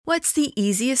What's the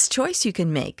easiest choice you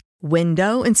can make?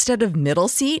 Window instead of middle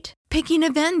seat? Picking a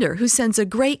vendor who sends a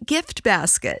great gift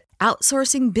basket?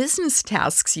 Outsourcing business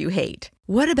tasks you hate?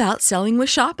 What about selling with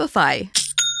Shopify?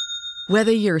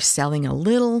 Whether you're selling a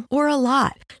little or a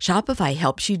lot, Shopify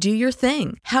helps you do your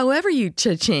thing, however you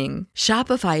cha-ching.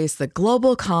 Shopify is the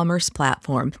global commerce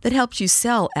platform that helps you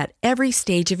sell at every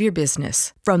stage of your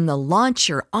business. From the launch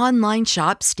your online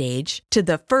shop stage to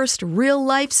the first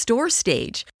real-life store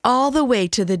stage, all the way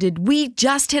to the did we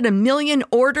just hit a million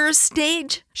orders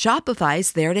stage.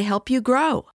 Shopify's there to help you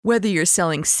grow. Whether you're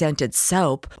selling scented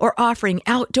soap or offering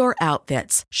outdoor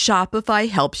outfits, Shopify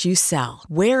helps you sell.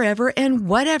 Wherever and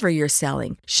whatever you're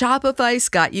selling, Shopify's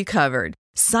got you covered.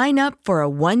 Sign up for a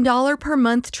 $1 per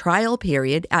month trial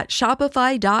period at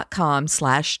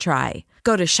shopify.com/try.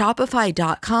 Go to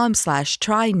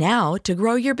shopify.com/try now to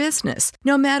grow your business,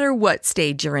 no matter what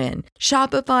stage you're in.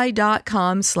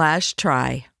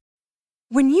 Shopify.com/try.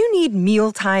 When you need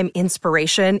mealtime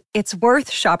inspiration, it's worth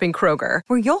shopping Kroger,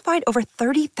 where you'll find over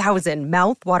 30,000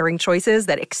 mouth-watering choices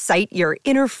that excite your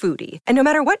inner foodie. And no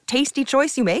matter what tasty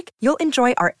choice you make, you'll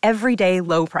enjoy our everyday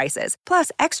low prices,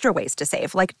 plus extra ways to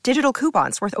save, like digital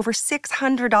coupons worth over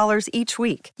 $600 each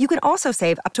week. You can also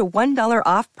save up to $1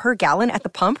 off per gallon at the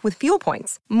pump with fuel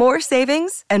points. More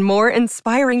savings and more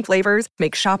inspiring flavors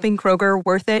make shopping Kroger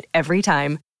worth it every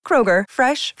time. Kroger,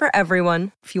 fresh for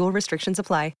everyone. Fuel restrictions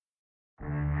apply.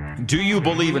 Do you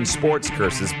believe in sports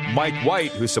curses? Mike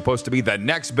White, who's supposed to be the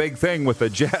next big thing with the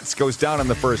Jets, goes down in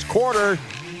the first quarter,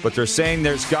 but they're saying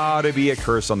there's got to be a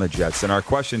curse on the Jets. And our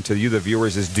question to you, the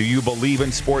viewers, is do you believe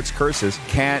in sports curses?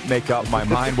 Can't make up my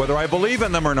mind whether I believe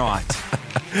in them or not.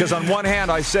 Because on one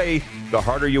hand, I say the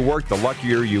harder you work, the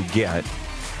luckier you get.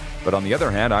 But on the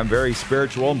other hand, I'm very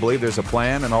spiritual and believe there's a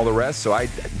plan and all the rest, so I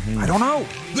don't know.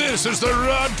 This is the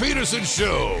Rod Peterson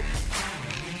Show.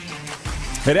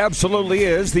 It absolutely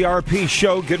is the RP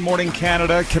Show. Good morning,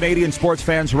 Canada. Canadian sports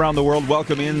fans around the world,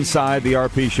 welcome inside the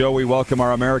RP Show. We welcome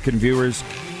our American viewers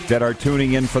that are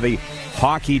tuning in for the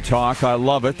hockey talk. I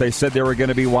love it. They said they were going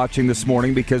to be watching this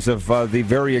morning because of the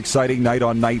very exciting night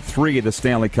on night 3 of the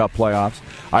Stanley Cup playoffs.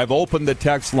 I've opened the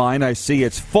text line. I see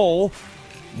it's full.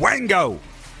 Wango!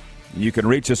 You can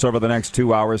reach us over the next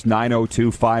 2 hours,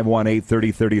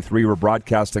 902-518-3033. We're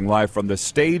broadcasting live from the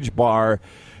Stage Bar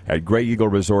at Grey Eagle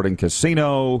Resort and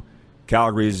Casino,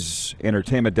 Calgary's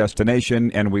entertainment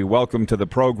destination, and we welcome to the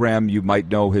program, you might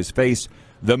know his face,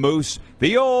 the Moose,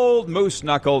 the old Moose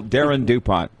Knuckle, Darren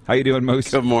DuPont. How you doing, Moose?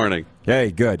 Good morning.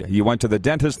 Hey, good. You went to the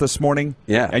dentist this morning?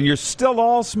 Yeah. And you're still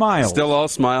all smiles. Still all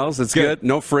smiles. It's good.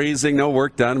 No freezing, no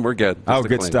work done. We're good. Oh,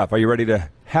 good stuff. Are you ready to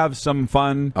have some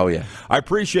fun? Oh, yeah. I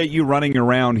appreciate you running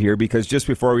around here because just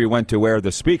before we went to air,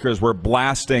 the speakers were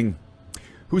blasting.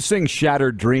 Who sings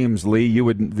Shattered Dreams, Lee? You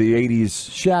would, the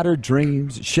 80s. Shattered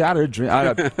Dreams, Shattered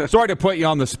Dreams. Sorry to put you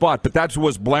on the spot, but that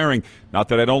was blaring. Not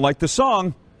that I don't like the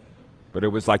song, but it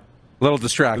was like a little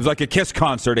distracting. It was like a Kiss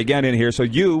concert again in here. So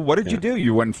what did you do?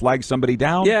 You went and flagged somebody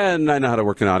down? Yeah, and I know how to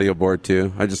work an audio board,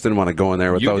 too. I just didn't want to go in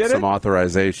there without some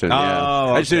authorization. Oh, yeah.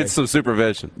 okay. I just needed some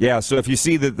supervision. Yeah, so if you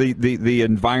see that the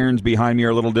environs behind me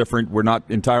are a little different, we're not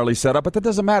entirely set up, but that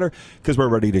doesn't matter because we're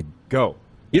ready to go.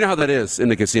 You know how that is in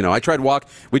the casino. We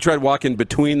tried walking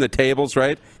between the tables,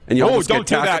 right? And you almost don't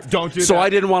get do that. Don't do that. So I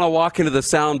didn't want to walk into the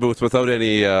sound booth without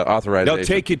any authorization. They'll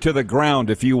take you to the ground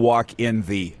if you walk in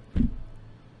the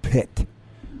pit.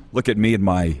 Look at me and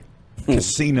my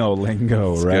casino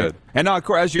lingo, right? Good. And now,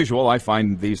 as usual, I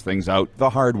find these things out the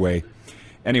hard way.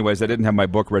 Anyways, I didn't have my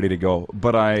book ready to go,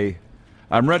 but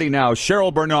I'm ready now.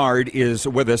 Cheryl Bernard is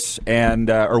with us,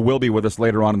 or will be with us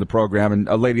later on in the program, and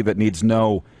a lady that needs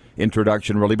no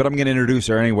introduction, really, but I'm going to introduce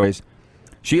her anyways.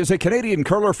 She is a Canadian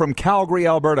curler from Calgary,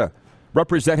 Alberta.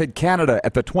 Represented Canada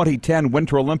at the 2010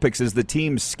 Winter Olympics as the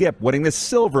team skip, winning the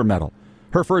silver medal.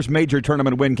 Her first major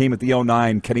tournament win came at the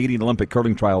 2009 Canadian Olympic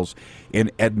curling trials in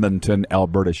Edmonton,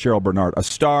 Alberta. Cheryl Bernard, a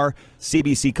star,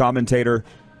 CBC commentator.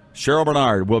 Cheryl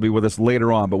Bernard will be with us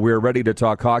later on, but we're ready to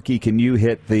talk hockey. Can you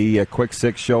hit the quick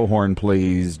six show horn,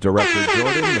 please, Director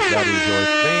Jordan, if that is your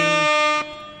thing?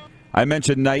 I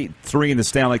mentioned night 3 in the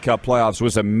Stanley Cup playoffs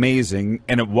was amazing,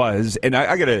 and it was. And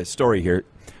I got a story here.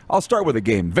 I'll start with a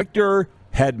game. Victor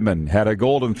Hedman had a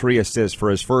goal and 3 assists for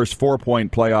his first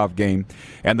 4-point playoff game,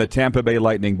 and the Tampa Bay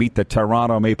Lightning beat the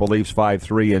Toronto Maple Leafs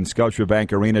 5-3 in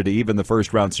Scotiabank Arena to even the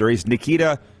first-round series.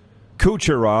 Nikita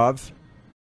Kucherov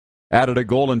added a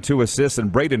goal and 2 assists,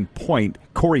 and Braden Point,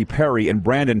 Corey Perry, and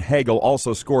Brandon Hagel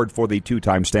also scored for the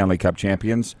 2-time Stanley Cup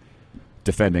champions,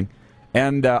 defending.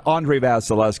 And Andrei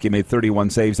Vasilevsky made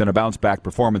 31 saves in a bounce-back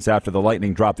performance after the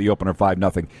Lightning dropped the opener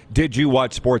 5-0. Did you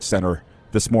watch SportsCenter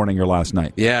this morning or last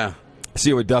night? Yeah.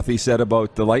 See what Duthie said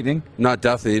about the Lightning? Not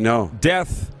Duthie, no.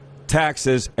 Death,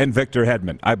 taxes, and Victor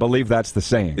Hedman. I believe that's the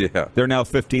saying. Yeah. They're now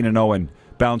 15-0 in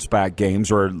bounce-back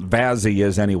games, or Vazzy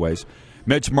is anyways.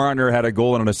 Mitch Marner had a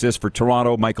goal and an assist for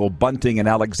Toronto. Michael Bunting and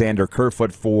Alexander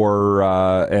Kerfoot for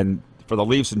the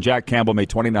Leafs, and Jack Campbell made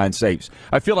 29 saves.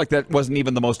 I feel like that wasn't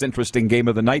even the most interesting game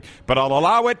of the night, but I'll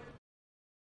allow it.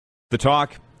 The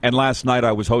talk. And last night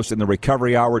I was hosting the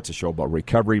Recovery Hour. It's a show about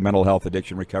recovery, mental health,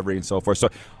 addiction recovery, and so forth. So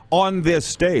on this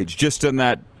stage, just in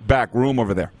that back room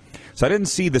over there. So I didn't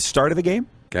see the start of the game.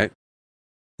 Okay.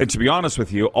 And to be honest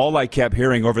with you, all I kept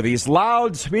hearing over these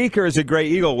loud speakers at Grey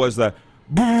Eagle was the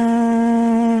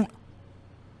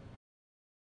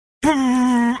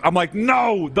I'm like,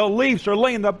 no, the Leafs are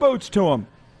laying the boots to them.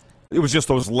 It was just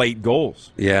those late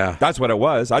goals. Yeah. That's what it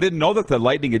was. I didn't know that the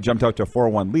Lightning had jumped out to a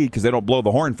 4-1 lead because they don't blow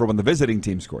the horn for when the visiting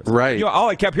team scores. Right. You know, all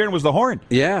I kept hearing was the horn.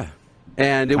 Yeah.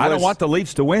 And I don't want the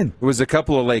Leafs to win. It was a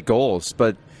couple of late goals,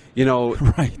 but,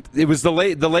 right. It was the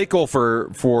late goal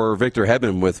for Victor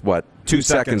Hedman with, 2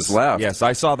 seconds left. Yes,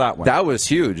 I saw that one. That was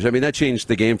huge. I mean, that changed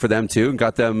the game for them, too, and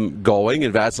got them going,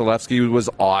 and Vasilevsky was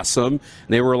awesome. And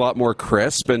they were a lot more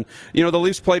crisp. And, the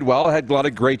Leafs played well, had a lot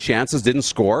of great chances, didn't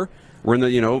score. We're in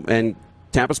the, and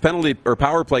Tampa's penalty or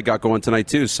power play got going tonight,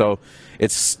 too. So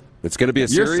it's going to be a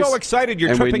series. You're so excited.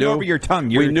 You're tripping over your tongue.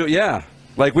 We knew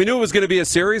it was going to be a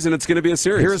series, and it's going to be a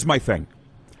series. Here's my thing.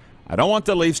 I don't want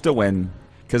the Leafs to win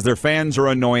because their fans are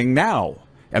annoying now,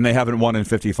 and they haven't won in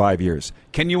 55 years.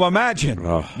 Can you imagine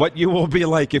what you will be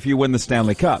like if you win the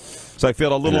Stanley Cup? So I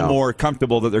feel a little more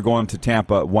comfortable that they're going to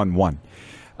Tampa 1-1.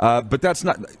 But that's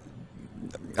not...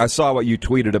 I saw what you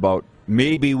tweeted about.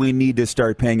 Maybe we need to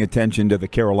start paying attention to the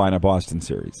Carolina-Boston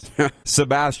series.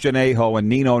 Sebastian Aho and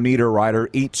Nino Niederreiter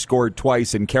each scored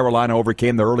twice, and Carolina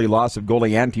overcame the early loss of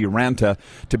goalie Antti Ranta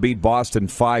to beat Boston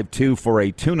 5-2 for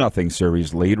a 2-0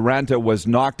 series lead. Ranta was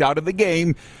knocked out of the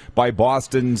game by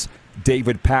Boston's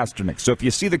David Pastrnak. So if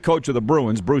you see the coach of the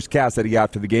Bruins, Bruce Cassidy,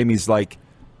 after the game, he's like,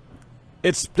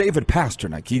 it's David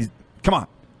Pastrnak. Come on.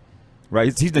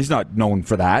 Right? He's not known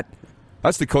for that.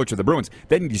 That's the coach of the Bruins.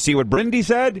 Then you see what Brindy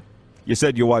said? You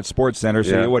said you watch SportsCenter,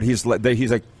 so what he's like,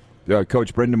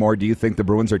 Coach Brindamore, do you think the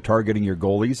Bruins are targeting your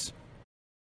goalies?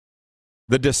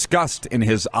 The disgust in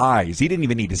his eyes. He didn't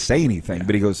even need to say anything,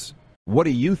 but he goes, what do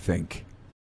you think?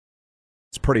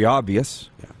 It's pretty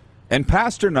obvious. Yeah. And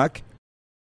Pastrnak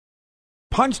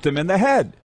punched him in the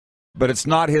head. But it's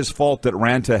not his fault that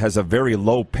Ranta has a very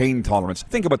low pain tolerance.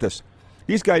 Think about this.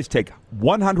 These guys take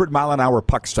 100-mile-an-hour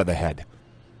pucks to the head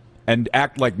and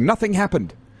act like nothing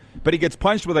happened. But he gets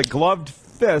punched with a gloved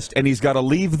fist, and he's got to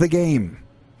leave the game.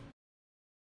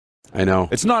 I know.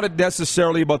 It's not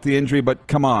necessarily about the injury, but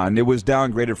come on. It was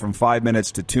downgraded from 5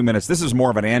 minutes to 2 minutes. This is more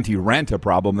of an anti-Ranta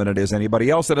problem than it is anybody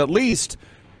else, and at least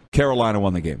Carolina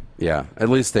won the game. Yeah, at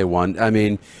least they won. I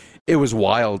mean, it was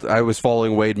wild. I was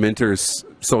following Wade Minter's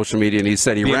social media, and he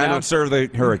said he ran announcer of the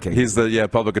Hurricane. He's the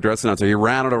public address announcer. He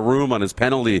ran out of room on his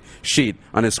penalty sheet,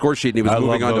 on his score sheet, and he was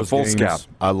moving on to full cap.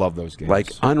 I love those games.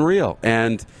 Like, unreal.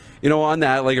 And, on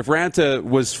that, like, if Ranta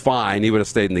was fine, he would have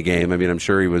stayed in the game. I mean, I'm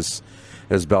sure he was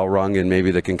his bell rung and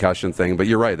maybe the concussion thing. But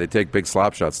you're right. They take big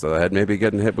slap shots to the head. Maybe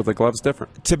getting hit with the gloves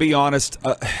different. To be honest,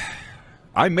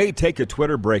 I may take a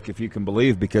Twitter break, if you can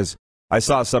believe, because I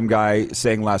saw some guy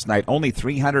saying last night, only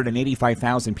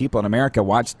 385,000 people in America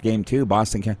watched Game 2,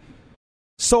 Boston.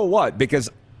 So what? Because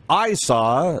I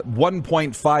saw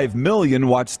 1.5 million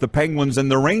watch the Penguins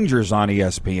and the Rangers on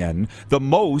ESPN, the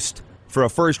most for a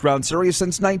first-round series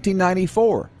since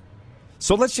 1994.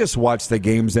 So let's just watch the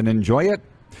games and enjoy it.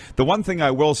 The one thing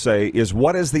I will say is,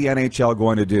 what is the NHL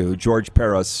going to do, George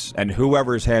Paris and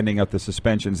whoever's handing out the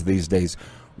suspensions these days,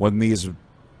 when these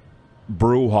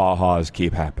brouhahas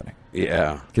keep happening?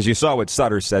 Yeah. Because you saw what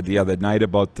Sutter said the other night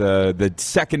about the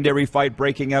secondary fight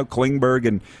breaking out, Klingberg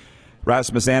and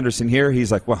Rasmus Anderson here.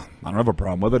 He's like, well, I don't have a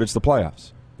problem with it. It's the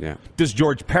playoffs. Yeah. Does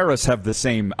George Paris have the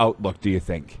same outlook, do you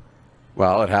think?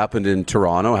 Well, it happened in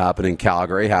Toronto, happened in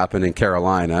Calgary, happened in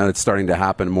Carolina. It's starting to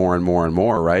happen more and more and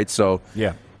more, right? So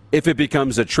yeah, if it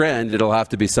becomes a trend, it'll have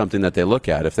to be something that they look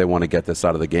at if they want to get this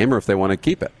out of the game or if they want to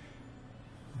keep it.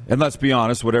 And let's be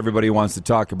honest, what everybody wants to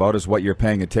talk about is what you're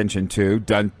paying attention to.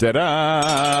 Dun, da,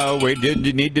 da. We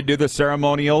did need to do the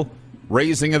ceremonial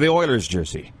raising of the Oilers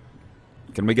jersey.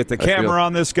 Can we get the camera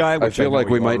on this guy? I feel like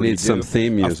we might need some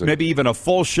theme music. Maybe even a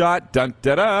full shot. Dun,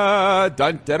 da, da,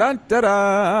 dun, da, dun, da,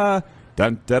 da,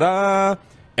 dun, da, da.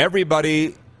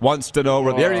 Everybody wants to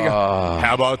know. There you go.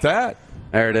 How about that?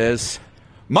 There it is.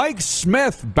 Mike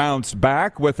Smith bounced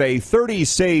back with a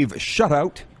 30-save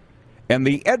shutout. And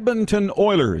the Edmonton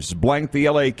Oilers blanked the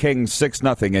LA Kings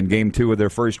 6-0 in Game 2 of their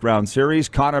first-round series.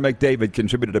 Connor McDavid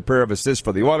contributed a pair of assists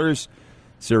for the Oilers.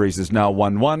 Series is now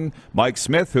 1-1. Mike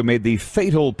Smith, who made the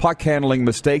fatal puck-handling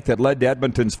mistake that led to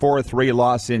Edmonton's 4-3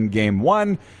 loss in Game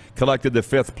 1, collected the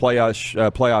fifth playoff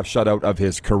shutout of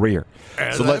his career.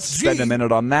 LFG. So let's spend a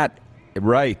minute on that.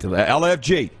 Right,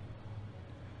 LFG.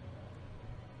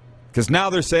 Because now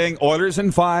they're saying Oilers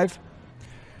in 5.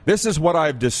 This is what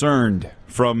I've discerned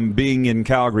from being in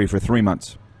Calgary for 3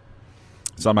 months.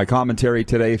 It's on my commentary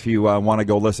today if you want to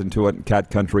go listen to it in Cat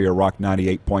Country or Rock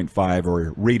 98.5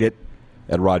 or read it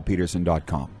at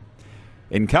rodpeterson.com.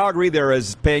 In Calgary, they're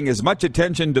paying as much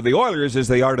attention to the Oilers as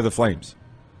they are to the Flames.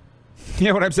 You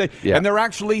know what I'm saying? Yeah. And they're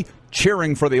actually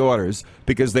cheering for the Oilers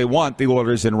because they want the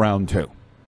Oilers in round 2.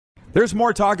 There's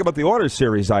more talk about the Oilers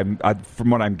series, from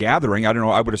what I'm gathering. I don't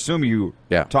know. I would assume you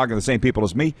talking to the same people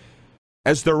as me,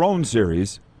 as their own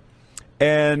series.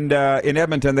 And in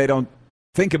Edmonton, they don't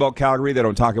think about Calgary. They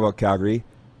don't talk about Calgary.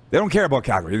 They don't care about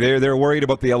Calgary. They're worried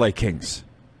about the LA Kings.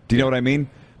 Do you know what I mean?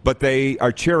 But they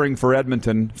are cheering for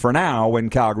Edmonton for now in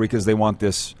Calgary because they want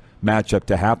this matchup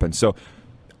to happen. So,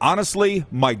 honestly,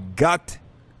 my gut,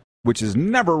 which is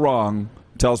never wrong,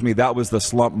 tells me that was the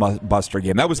slump buster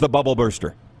game. That was the bubble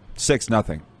burster.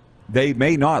 6-0. They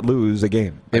may not lose a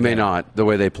game. They may not, the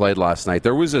way they played last night.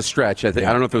 There was a stretch, I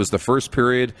don't know if it was the first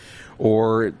period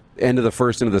or end of the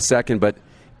first, into the second, but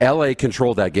LA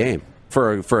controlled that game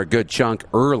for a good chunk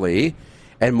early.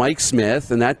 And Mike Smith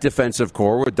and that defensive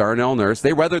core with Darnell Nurse,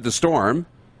 they weathered the storm,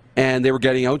 and they were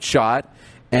getting outshot,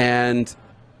 and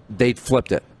they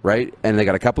flipped it, right? And they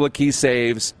got a couple of key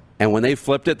saves, and when they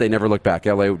flipped it, they never looked back.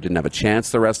 LA didn't have a chance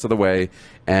the rest of the way,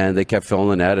 and they kept filling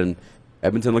the net, and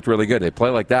Edmonton looked really good. They play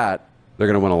like that, they're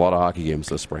going to win a lot of hockey games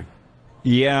this spring.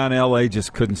 Yeah, and LA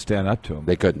just couldn't stand up to them.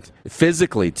 They couldn't.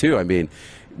 Physically, too. I mean,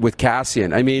 with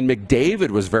Cassian. I mean, McDavid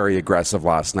was very aggressive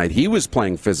last night. He was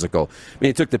playing physical. I mean,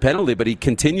 he took the penalty, but he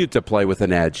continued to play with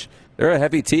an edge. They're a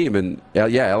heavy team, and,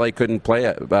 LA couldn't play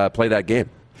that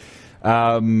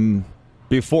game.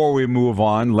 Before we move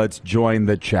on, let's join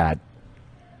the chat.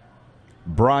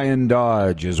 Brian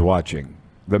Dodge is watching,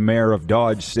 the mayor of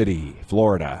Dodge City,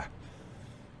 Florida.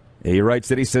 He writes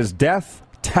that he says, "Death,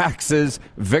 taxes,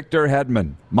 Victor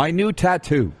Hedman. My new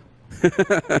tattoo."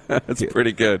 That's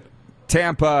pretty good.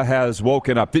 Tampa has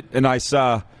woken up. And I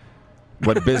saw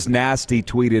what Biz Nasty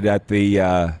tweeted at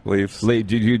the Leafs.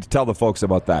 Did you tell the folks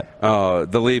about that?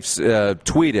 The Leafs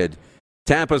tweeted,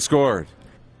 "Tampa scored."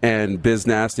 And Biz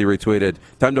Nasty retweeted,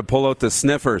 "Time to pull out the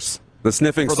sniffers. The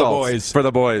sniffing For the salts. boys. For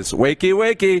the boys. Wakey,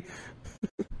 wakey."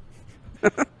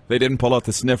 They didn't pull out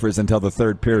the sniffers until the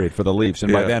third period for the Leafs,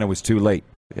 and by then it was too late.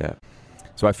 Yeah.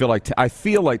 So I feel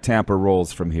like Tampa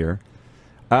rolls from here.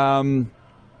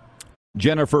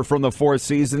 Jennifer from the Four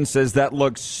Seasons says that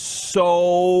looks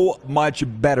so much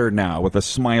better now with a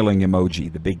smiling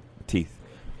emoji, the big teeth.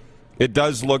 It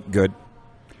does look good.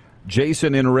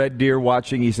 Jason in Red Deer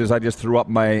watching, he says, "I just threw up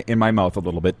in my mouth a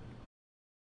little bit."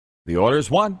 The Oilers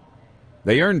won.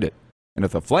 They earned it. And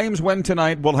if the Flames win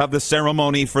tonight, we'll have the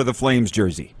ceremony for the Flames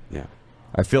jersey. Yeah.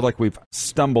 I feel like we've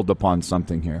stumbled upon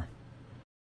something here.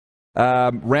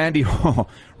 Randy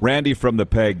from the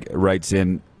Peg writes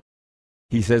in.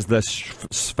 He says the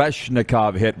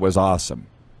Sveshnikov hit was awesome.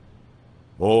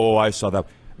 Oh, I saw that.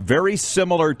 Very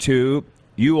similar to,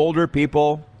 you older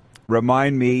people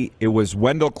remind me, it was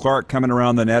Wendell Clark coming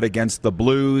around the net against the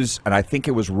Blues, and I think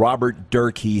it was Robert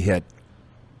Dirk he hit.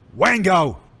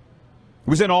 Wango! It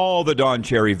was in all the Don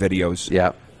Cherry videos.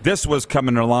 Yeah. This was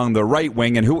coming along the right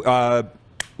wing, and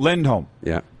Lindholm.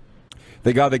 Yeah.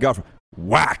 They got from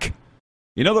whack.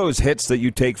 You know those hits that you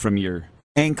take from your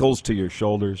ankles to your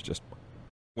shoulders, just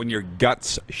when your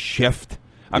guts shift?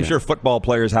 I'm sure football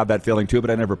players have that feeling too,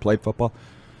 but I never played football.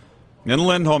 And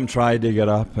Lindholm tried to get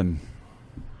up, and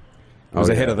it was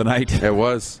a hit of the night. It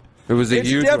was. It was a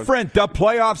huge. It's different. The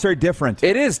playoffs are different.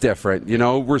 It is different. You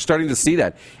know, we're starting to see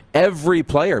that. Every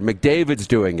player, McDavid's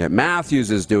doing it, Matthews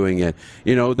is doing it.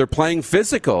 You know, they're playing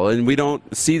physical, and we don't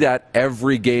see that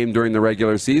every game during the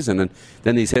regular season. And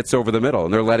then these hits over the middle,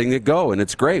 and they're letting it go, and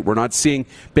it's great. We're not seeing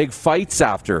big fights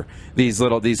after these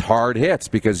hard hits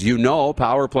because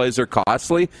power plays are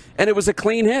costly, and it was a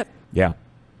clean hit. Yeah.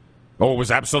 Oh, it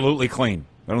was absolutely clean.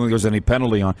 I don't think there was any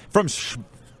penalty on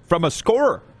from a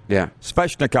scorer. Yeah.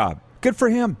 Sveshnikov. Good for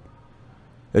him.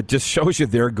 It just shows you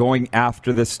they're going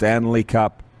after the Stanley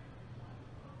Cup.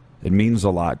 It means a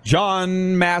lot.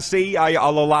 John Massey,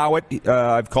 I'll allow it.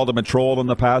 I've called him a troll in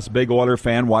the past. Big Oiler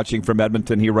fan watching from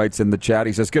Edmonton. He writes in the chat.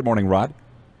 He says, "Good morning, Rod.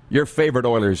 Your favorite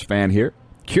Oilers fan here.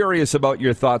 Curious about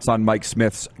your thoughts on Mike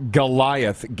Smith's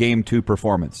Goliath Game 2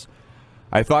 performance.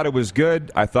 I thought it was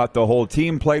good. I thought the whole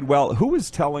team played well." Who was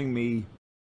telling me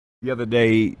the other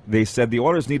day, they said the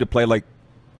Oilers need to play like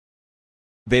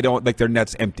they don't, like, their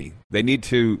net's empty. They need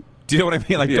to, do you know what I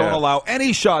mean? Like, don't allow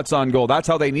any shots on goal. That's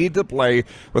how they need to play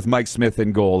with Mike Smith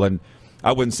in goal. And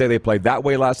I wouldn't say they played that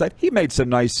way last night. He made some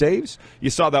nice saves. You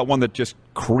saw that one that just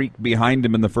creaked behind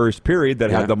him in the first period that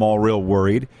had them all real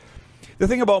worried. The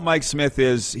thing about Mike Smith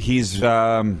is he's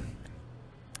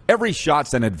every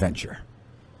shot's an adventure,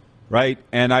 right?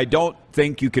 And I don't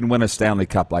think you can win a Stanley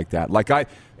Cup like that.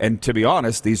 And to be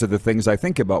honest, these are the things I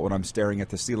think about when I'm staring at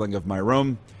the ceiling of my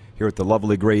room here at the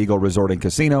lovely Grey Eagle Resort and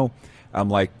Casino. I'm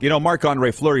like,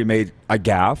 Marc-Andre Fleury made a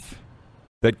gaffe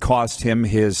that cost him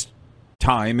his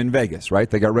time in Vegas, right?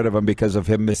 They got rid of him because of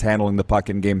him mishandling the puck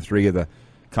in Game 3 of the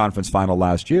conference final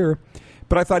last year.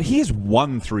 But I thought he's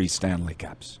won 3 Stanley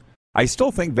Cups. I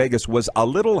still think Vegas was a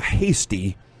little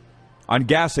hasty on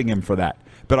gassing him for that.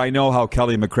 But I know how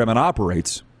Kelly McCrimmon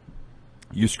operates.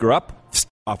 You screw up,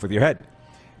 off with your head.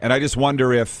 And I just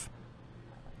wonder if,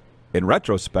 in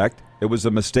retrospect, it was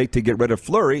a mistake to get rid of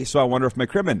Fleury, so I wonder if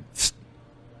McCrimmon,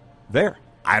 there.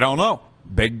 I don't know.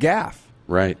 Big gaffe.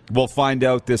 Right. We'll find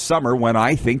out this summer when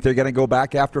I think they're going to go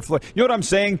back after Fleury. You know what I'm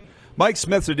saying? Mike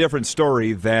Smith's a different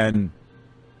story than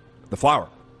the Flower.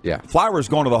 Yeah. Flower's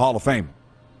going to the Hall of Fame.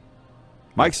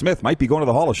 Mike Smith might be going to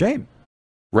the Hall of Shame.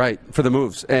 Right, for the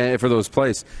moves, for those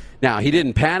plays. Now, he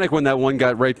didn't panic when that one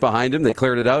got right behind him. They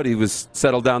cleared it out. He was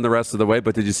settled down the rest of the way.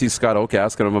 But did you see Scott Oak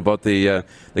asking him about the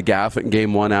gaff in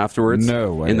Game 1 afterwards?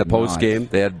 No, in the post game,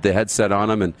 they had the headset on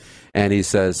him, and he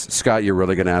says, "Scott, you're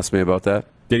really going to ask me about that?"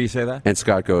 Did he say that? And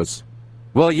Scott goes,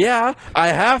 "Well, yeah, I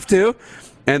have to."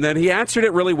 And then he answered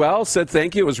it really well, said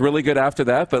thank you. It was really good after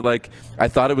that. But, I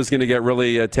thought it was going to get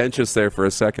really tense there for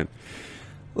a second.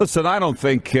 Listen, I don't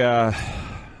think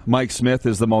Mike Smith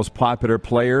is the most popular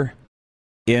player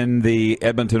in the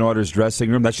Edmonton Oilers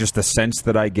dressing room. That's just the sense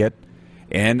that I get.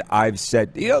 And I've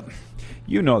said,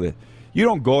 you know that. You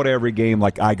don't go to every game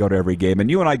like I go to every game. And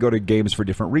you and I go to games for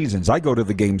different reasons. I go to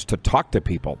the games to talk to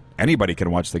people. Anybody can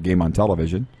watch the game on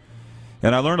television.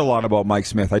 And I learned a lot about Mike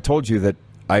Smith. I told you that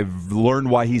I've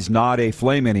learned why he's not a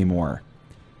Flame anymore.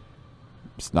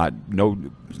 It's not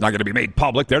going to be made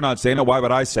public. They're not saying it. Why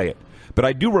would I say it? But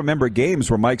I do remember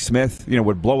games where Mike Smith,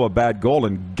 would blow a bad goal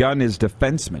and gun his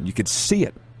defenseman. You could see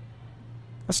it.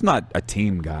 That's not a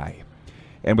team guy.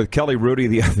 And with Kelly Hrudey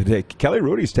the other day, Kelly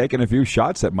Hrudey's taken a few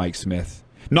shots at Mike Smith.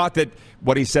 Not that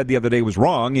what he said the other day was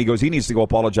wrong. He goes, he needs to go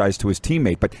apologize to his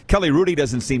teammate. But Kelly Hrudey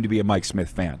doesn't seem to be a Mike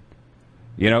Smith fan.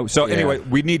 So anyway,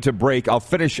 we need to break. I'll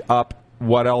finish up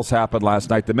what else happened last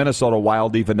night. The Minnesota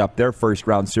Wild evened up their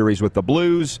first-round series with the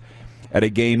Blues at a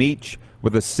game each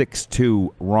with a 6-2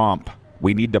 romp.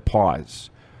 We need to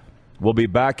pause. We'll be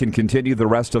back and continue the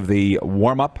rest of the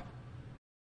warm-up.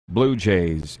 Blue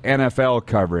Jays, NFL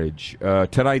coverage,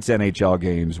 tonight's NHL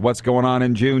games, what's going on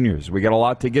in juniors. We got a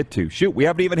lot to get to. Shoot, we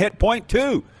haven't even hit point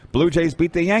 2. Blue Jays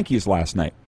beat the Yankees last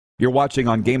night. You're watching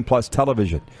on Game Plus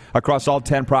television across all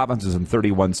 10 provinces and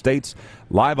 31 states,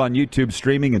 live on YouTube,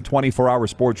 streaming, and 24-hour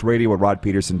sports radio at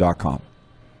rodpeterson.com.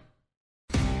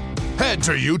 Head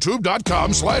to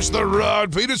youtube.com/The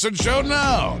Rod Peterson Show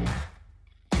now.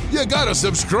 You gotta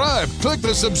subscribe. Click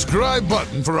the subscribe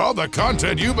button for all the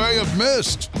content you may have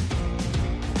missed.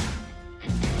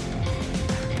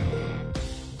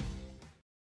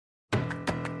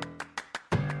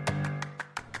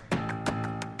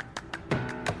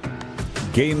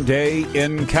 Game day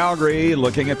in Calgary,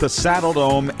 looking at the Saddle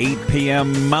Dome, 8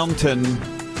 p.m. Mountain.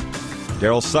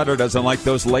 Daryl Sutter doesn't like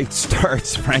those late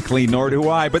starts, frankly, nor do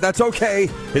I, but that's okay.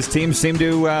 His team seemed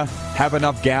to have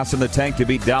enough gas in the tank to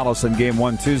beat Dallas in Game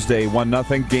 1 Tuesday,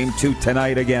 1-0. Game 2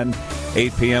 tonight again,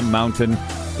 8 p.m. Mountain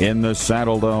in the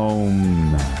Saddle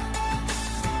Dome.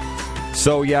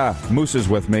 So, yeah, Moose is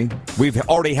with me. We've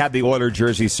already had the Oiler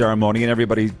jersey ceremony, and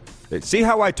everybody... See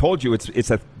how I told you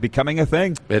it's becoming a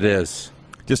thing? It is.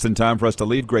 Just in time for us to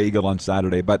leave Grey Eagle on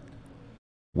Saturday, but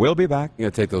we'll be back. You're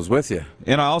going to take those with you.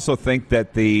 And I also think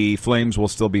that the Flames will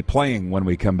still be playing when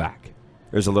we come back.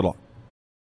 There's a little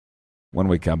when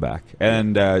we come back.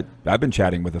 And I've been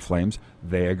chatting with the Flames.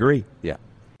 They agree. Yeah.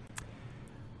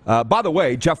 By the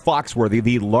way, Jeff Foxworthy,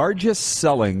 the largest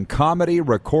selling comedy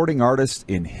recording artist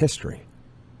in history.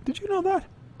 Did you know that?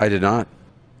 I did not.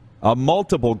 A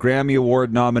multiple Grammy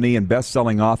Award nominee and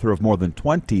best-selling author of more than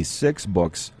 26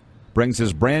 books brings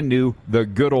his brand new The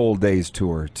Good Old Days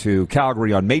tour to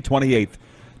Calgary on May 28th.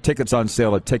 Tickets on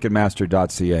sale at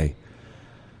Ticketmaster.ca.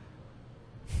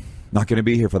 Not going to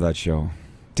be here for that show.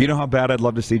 Do you know how bad I'd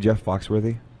love to see Jeff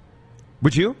Foxworthy?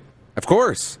 Would you? Of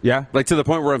course. Yeah? To the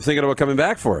point where I'm thinking about coming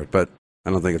back for it, but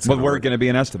I don't think it's... But we're going to be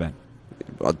in Estevan.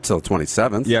 Until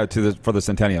 27th. Yeah, for the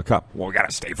Centennial Cup. Well, we got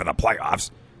to stay for the playoffs.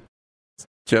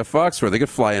 Jeff Foxworthy, they could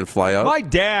fly in, fly out. My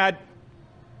dad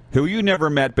who you never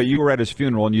met, but you were at his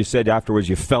funeral, and you said afterwards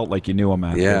you felt like you knew him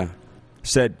after. Yeah.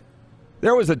 Said,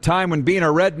 there was a time when being a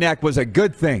redneck was a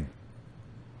good thing.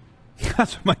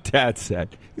 That's what my dad said.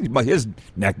 His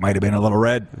neck might have been a little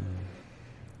red.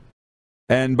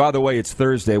 And by the way, it's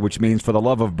Thursday, which means for the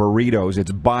love of burritos,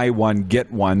 it's buy one,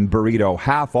 get one burrito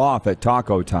half off at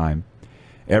Taco Time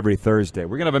every Thursday.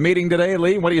 We're going to have a meeting today,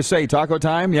 Lee. What do you say, Taco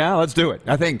Time? Yeah, let's do it,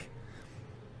 I think.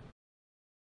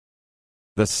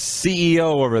 The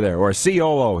CEO over there, or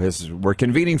COO, we're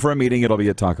convening for a meeting. It'll be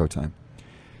at Taco Time.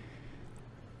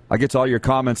 I'll get to all your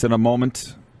comments in a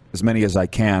moment, as many as I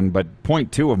can, but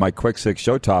point 2 of my Quick 6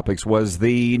 show topics was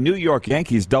the New York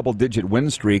Yankees' double-digit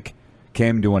win streak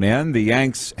came to an end. The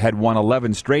Yanks had won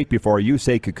 11 straight before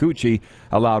Yusei Kikuchi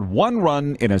allowed 1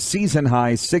 run in a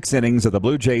season-high 6 innings of the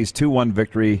Blue Jays' 2-1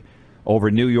 victory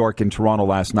over New York and Toronto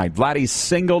last night. Vladdy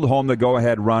singled home the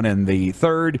go-ahead run in the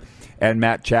third, and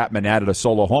Matt Chapman added a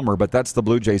solo homer, but that's the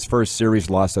Blue Jays' first series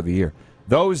loss of the year.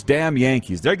 Those damn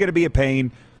Yankees, they're going to be a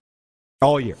pain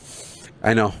all year.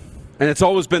 I know. And it's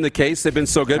always been the case. They've been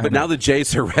so good, but now the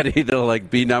Jays are ready to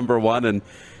be number one,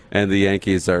 and the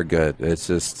Yankees are good. It's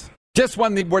just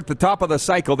when they were at the top of the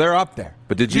cycle, they're up there.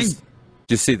 But did you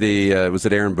see the was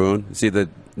it Aaron Boone? You see the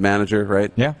manager,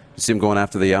 right? Yeah. You see him going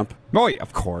after the ump? Oh, yeah,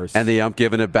 of course. And the ump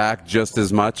giving it back just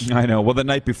as much. I know. Well, the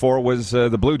night before was the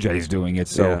Blue Jays doing it,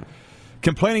 so yeah.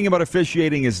 Complaining about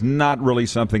officiating is not really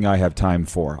something I have time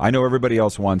for. I know everybody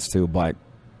else wants to, but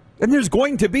and there's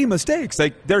going to be mistakes.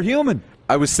 They're human.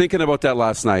 I was thinking about that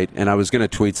last night, and I was going to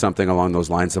tweet something along those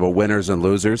lines about winners and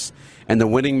losers. And the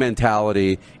winning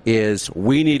mentality is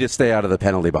we need to stay out of the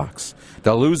penalty box.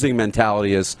 The losing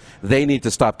mentality is they need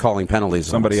to stop calling penalties.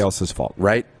 Somebody else's fault.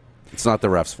 Right? It's not the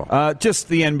ref's fault. Just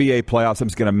the NBA playoffs, I'm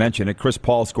just going to mention it. Chris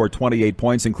Paul scored 28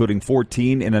 points, including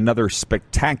 14 in another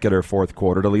spectacular fourth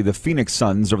quarter to lead the Phoenix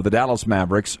Suns over the Dallas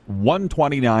Mavericks,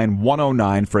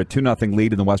 129-109 for a 2-0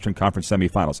 lead in the Western Conference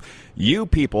semifinals. You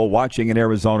people watching in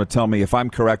Arizona tell me if I'm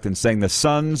correct in saying the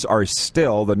Suns are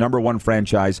still the number one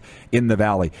franchise in the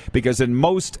Valley. Because in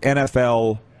most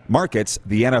NFL markets,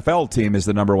 the NFL team is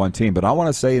the number one team. But I want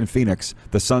to say in Phoenix,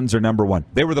 the Suns are number one.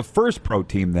 They were the first pro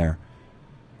team there.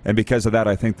 And because of that,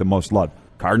 I think the most loved.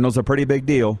 Cardinals a pretty big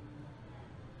deal.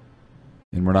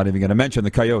 And we're not even going to mention the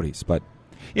Coyotes. But,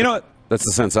 you know what? That's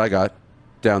the sense I got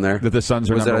down there. That the Suns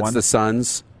are number one? It's the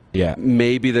Suns. Yeah.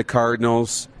 Maybe the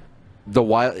Cardinals,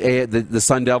 the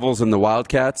Sun Devils and the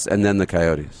Wildcats, and then the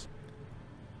Coyotes.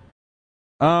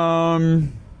 I'll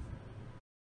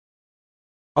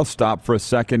stop for a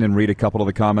second and read a couple of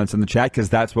the comments in the chat because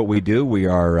that's what we do. We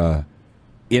are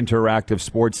interactive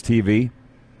sports TV.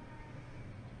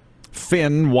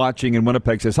 Finn, watching in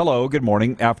Winnipeg, says, hello, good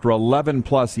morning. After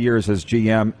 11-plus years as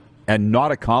GM and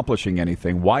not accomplishing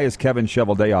anything, why is Kevin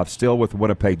Cheveldayoff still with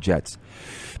Winnipeg Jets?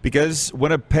 Because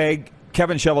Kevin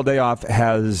Cheveldayoff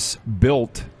has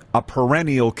built a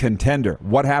perennial contender.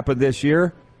 What happened this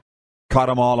year? Caught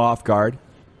them all off guard.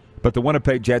 But the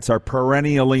Winnipeg Jets are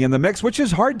perennially in the mix, which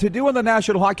is hard to do in the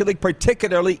National Hockey League,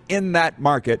 particularly in that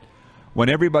market when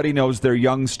everybody knows their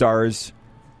young stars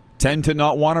tend to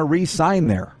not want to re-sign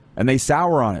there. And they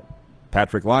sour on it.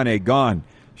 Patrick Laine gone.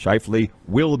 Scheifele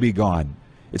will be gone.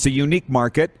 It's a unique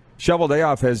market.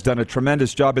 Cheveldayoff has done a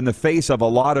tremendous job in the face of a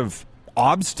lot of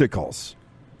obstacles.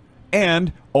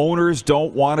 And owners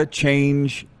don't want to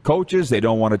change coaches. They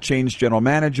don't want to change general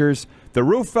managers. The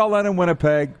roof fell in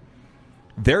Winnipeg.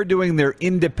 They're doing their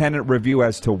independent review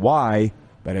as to why,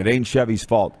 but it ain't Chevy's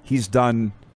fault. He's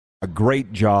done a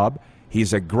great job.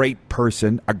 He's a great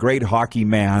person, a great hockey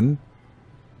man.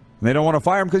 And they don't want to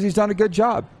fire him because he's done a good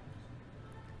job.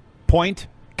 Point,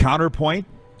 counterpoint.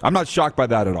 I'm not shocked by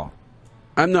that at all.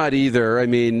 I'm not either. I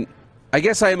mean, I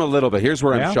guess I am a little bit. Here's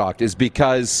where I'm shocked is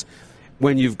because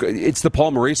it's the Paul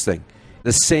Maurice thing.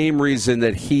 The same reason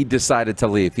that he decided to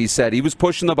leave. He said he was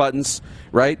pushing the buttons,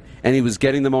 right? And he was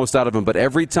getting the most out of them. But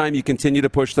every time you continue to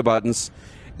push the buttons,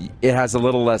 it has a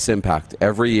little less impact.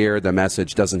 Every year, the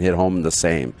message doesn't hit home the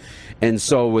same. And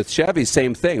so with Chevy,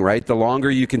 same thing, right? The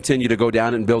longer you continue to go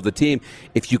down and build the team,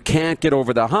 if you can't get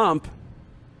over the hump,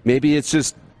 maybe it's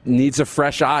just needs a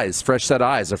fresh set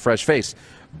eyes, a fresh face.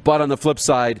 But on the flip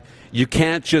side, you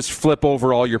can't just flip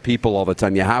over all your people all the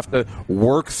time. You have to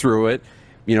work through it,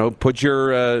 put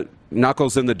your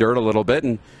knuckles in the dirt a little bit.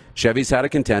 And Chevy's had a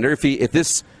contender. If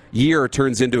this year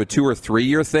turns into a 2 or 3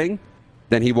 year thing,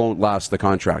 then he won't last the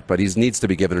contract. But he needs to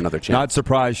be given another chance. Not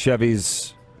surprised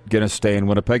Chevy's going to stay in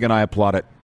Winnipeg, and I applaud it.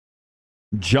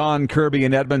 John Kirby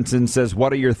in Edmonton says,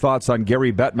 what are your thoughts on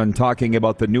Gary Bettman talking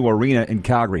about the new arena in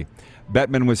Calgary?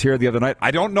 Bettman was here the other night.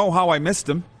 I don't know how I missed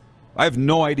him. I have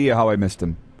no idea how I missed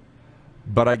him.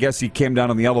 But I guess he came down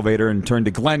on the elevator and turned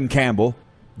to Glenn Campbell,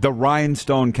 The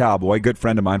Rhinestone Cowboy, good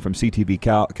friend of mine from CTV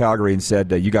Calgary, and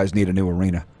said, you guys need a new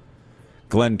arena.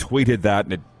 Glenn tweeted that,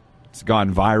 and it's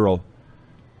gone viral.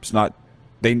 It's not.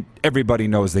 Everybody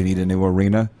knows they need a new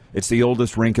arena. It's the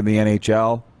oldest rink in the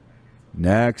NHL.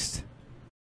 Next.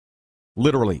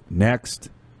 Literally, next.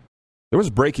 There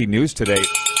was breaking news today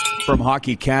from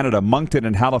Hockey Canada. Moncton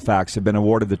and Halifax have been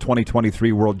awarded the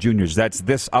 2023 World Juniors. That's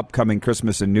this upcoming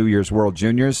Christmas and New Year's World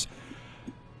Juniors.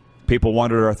 People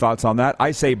wondered our thoughts on that.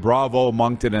 I say bravo,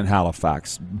 Moncton and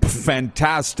Halifax.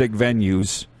 Fantastic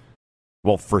venues.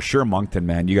 Well, for sure, Moncton,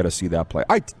 man. You got to see that play.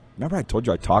 Remember I told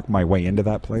you I talked my way into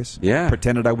that place? Yeah.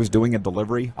 Pretended I was doing a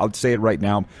delivery. I'll say it right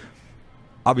now.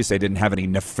 Obviously, I didn't have any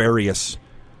nefarious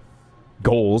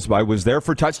goals, but I was there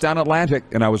for Touchdown Atlantic,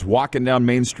 and I was walking down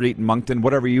Main Street in Moncton,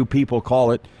 whatever you people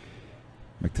call it.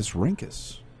 Like, this rink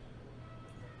is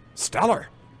stellar.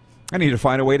 I need to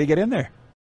find a way to get in there.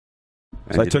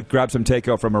 So I grabbed some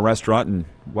takeout from a restaurant and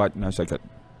I was like,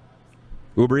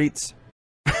 Uber Eats.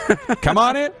 Come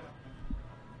on in.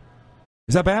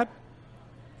 Is that bad?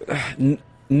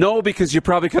 No, because you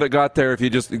probably could have got there if you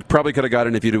probably could have got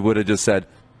in if you would have just said,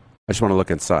 I just want to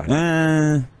look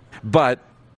inside. But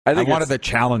I wanted the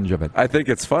challenge of it. I think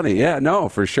it's funny. Yeah, no,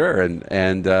 for sure.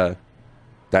 And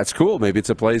that's cool. Maybe it's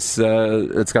a place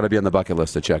it's got to be on the bucket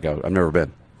list to check out. I've never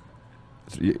been.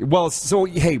 Well, so,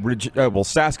 hey,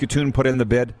 Saskatoon put in the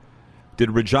bid.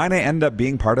 Did Regina end up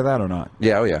being part of that or not?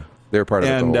 Yeah, oh yeah. They were part of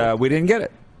it. And we didn't get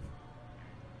it.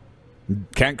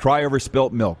 Can't cry over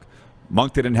spilt milk.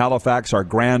 Moncton and Halifax are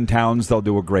grand towns. They'll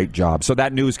do a great job. So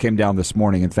that news came down this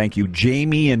morning, and thank you,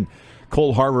 Jamie in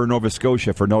Cole Harbour, Nova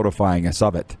Scotia, for notifying us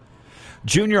of it.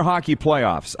 Junior hockey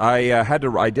playoffs.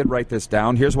 I did write this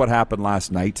down. Here's what happened last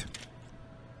night.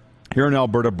 Here in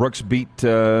Alberta, Brooks beat...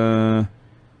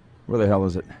 where the hell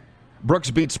is it?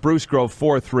 Brooks beat Spruce Grove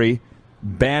 4-3.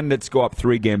 Bandits go up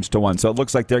 3-1. So it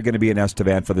looks like they're going to be in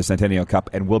Estevan for the Centennial Cup,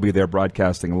 and we'll be there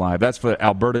broadcasting live. That's for the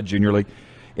Alberta Junior League.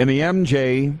 In the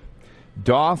MJ,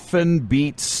 Dauphin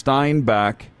beat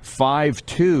Steinbach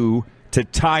 5-2 to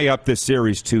tie up the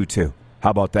series 2-2. How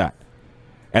about that?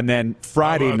 And then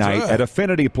Friday night at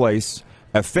Affinity Place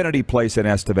in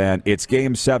Estevan, it's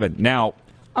Game 7. Now,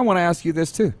 I want to ask you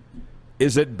this too.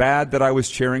 Is it bad that I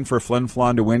was cheering for Flin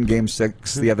Flon to win Game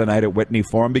 6 the other night at Whitney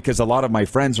Forum? Because a lot of my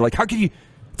friends are like, how can you...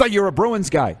 I thought you were a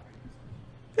Bruins guy.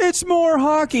 It's more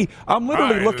hockey. I'm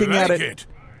literally looking at it.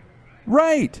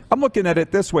 Right. I'm looking at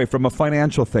it this way from a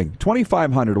financial thing.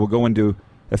 $2,500 will go into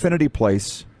Affinity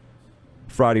Place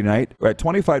Friday night. At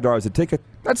 $25 a ticket,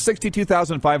 that's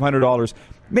 $62,500.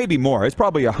 Maybe more. It's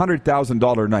probably a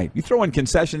 $100,000 night. You throw in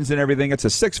concessions and everything, it's a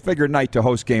six-figure night to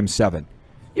host Game 7.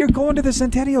 You're going to the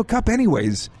Centennial Cup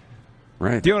anyways.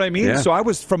 Right. Do you know what I mean? Yeah. So I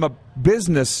was from a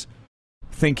business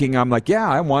thinking, I'm like, yeah,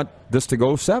 I want this to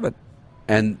go 7.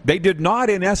 And they did not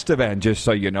in Estevan, just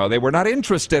so you know. They were not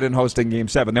interested in hosting Game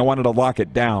 7. They wanted to lock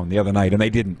it down the other night, and they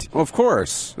didn't. Well, of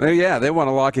course. Yeah, they want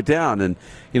to lock it down. And,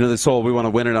 this whole we want to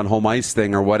win it on home ice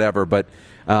thing or whatever. But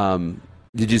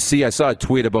did you see? I saw a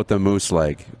tweet about the Moose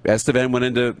Leg. Estevan went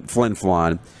into Flin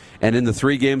Flon. And in the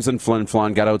 3 games in Flin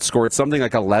Flon, got outscored something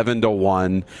like 11-1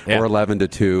 or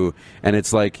 11-2. And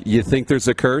it's like, you think there's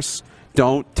a curse?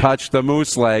 Don't touch the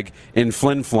Moose Leg in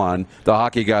Flin Flon. The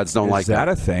hockey gods don't like that. Is that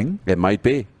a thing? It might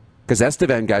be. Because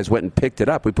Estevan guys went and picked it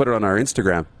up. We put it on our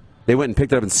Instagram. They went and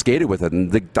picked it up and skated with it.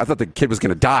 And I thought the kid was going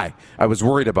to die. I was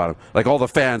worried about him. Like all the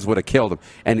fans would have killed him.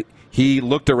 And he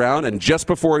looked around, and just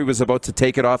before he was about to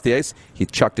take it off the ice, he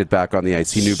chucked it back on the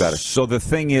ice. He knew better. So the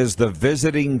thing is, the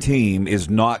visiting team is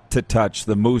not to touch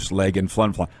the Moose Leg in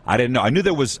Flin Flon. I didn't know. I knew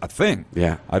there was a thing.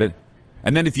 Yeah. I didn't.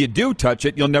 And then if you do touch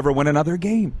it, you'll never win another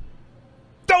game.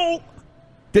 Don't!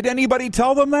 Did anybody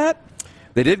tell them that?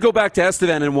 They did go back to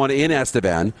Estevan and won in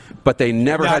Estevan, but they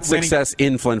never had success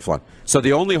in Flin Flon. So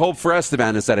the only hope for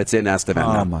Estevan is that it's in Estevan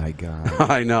now. Oh, my God.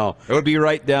 I know. It would be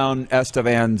right down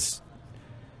Estevan's...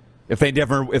 If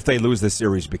they lose this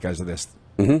series because of this,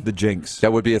 the jinx.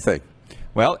 That would be a thing.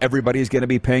 Well, everybody's going to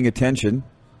be paying attention.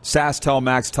 SaskTel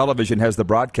Max Television has the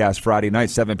broadcast Friday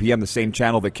night, 7 p.m., the same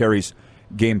channel that carries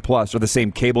Game Plus, or the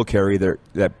same cable carrier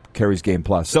that carries Game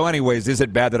Plus. So anyways, is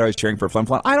it bad that I was cheering for Flin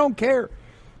Flon? I don't care.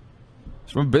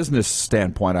 From a business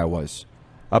standpoint, I was.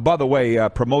 By the way,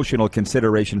 promotional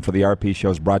consideration for the RP show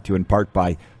is brought to you in part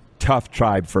by Tough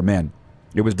Tribe for Men.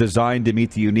 It was designed to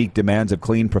meet the unique demands of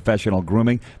clean, professional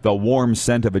grooming. The warm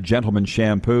scent of a gentleman's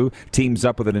shampoo teams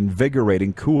up with an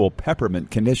invigorating, cool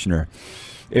peppermint conditioner.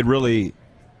 It really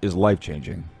is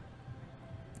life-changing.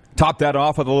 Top that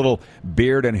off with a little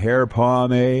beard and hair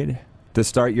pomade to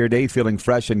start your day feeling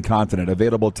fresh and confident.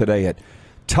 Available today at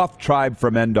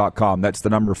toughtribeformen.com. That's the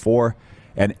number 4,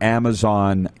 and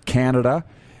Amazon Canada.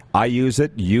 I use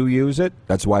it. You use it.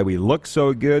 That's why we look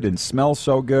so good and smell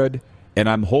so good. And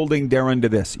I'm holding Darren to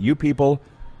this. You people,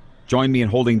 join me in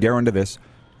holding Darren to this.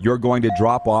 You're going to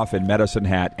drop off in Medicine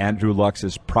Hat Andrew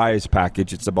Lux's prize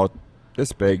package. It's about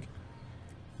this big.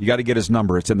 You got to get his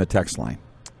number. It's in the text line.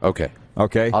 Okay.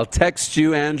 Okay? I'll text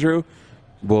you, Andrew.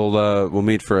 We'll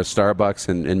meet for a Starbucks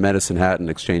in Medicine Hat and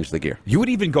exchange the gear. You would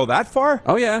even go that far?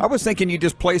 Oh, yeah. I was thinking you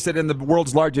just place it in the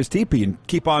world's largest teepee and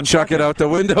keep on chuck trucking. it out the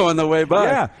window on the way by.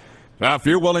 Yeah. Well, if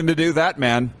you're willing to do that,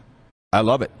 man, I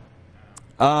love it.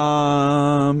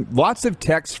 Lots of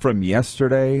texts from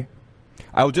yesterday.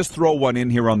 I'll just throw one in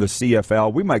here on the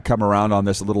CFL. We might come around on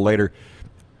this a little later.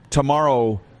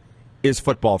 Tomorrow is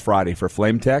Football Friday for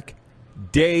Flame Tech.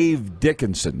 Dave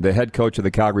Dickinson, the head coach of the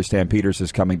Calgary Stampeders,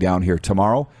 is coming down here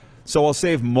tomorrow. So I'll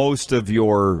save most of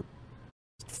your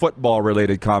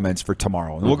football-related comments for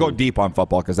tomorrow. And we'll go deep on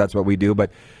football because that's what we do.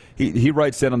 But he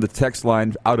writes in on the text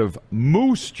line out of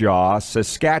Moose Jaw,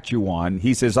 Saskatchewan.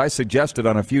 He says, I suggested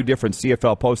on a few different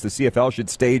CFL posts the CFL should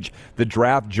stage the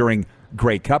draft during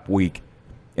Grey Cup week.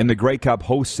 In the Grey Cup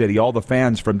host city, all the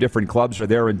fans from different clubs are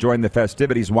there enjoying the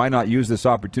festivities. Why not use this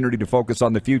opportunity to focus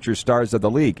on the future stars of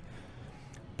the league?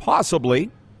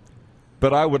 Possibly,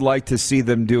 but I would like to see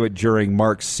them do it during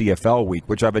Mark's CFL week,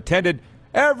 which I've attended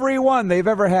every one they've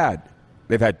ever had.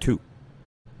 They've had 2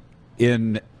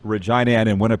 in Regina and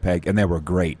in Winnipeg, and they were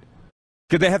great.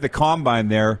 Because they had the combine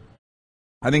there.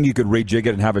 I think you could rejig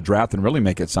it and have a draft and really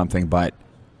make it something, but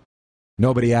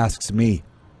nobody asks me.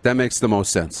 That makes the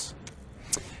most sense.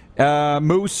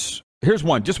 Moose, here's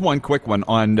one, just one quick one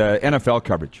on NFL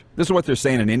coverage. This is what they're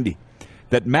saying in Indy,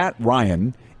 that Matt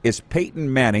Ryan is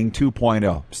Peyton Manning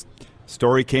 2.0.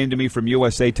 Story came to me from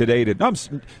USA Today.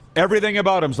 Everything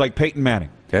about him's like Peyton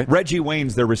Manning. Okay. Reggie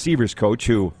Wayne's their receivers coach,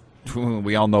 who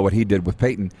we all know what he did with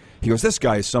Peyton. He goes, this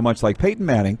guy is so much like Peyton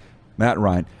Manning. Matt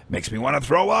Ryan makes me want to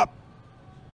throw up.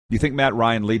 Do you think Matt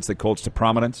Ryan leads the Colts to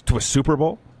prominence, to a Super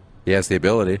Bowl? He has the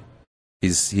ability.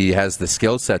 He has the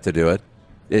skill set to do it.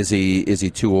 Is he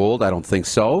too old? I don't think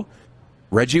so.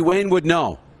 Reggie Wayne would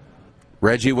know.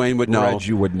 Reggie Wayne would know.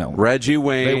 Reggie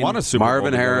Wayne, they won a Super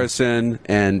Marvin Bowl Harrison,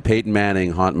 and Peyton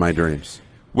Manning haunt my dreams.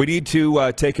 We need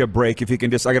to take a break. If you can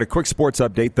just, I got a quick sports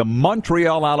update. The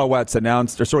Montreal Alliance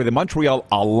announced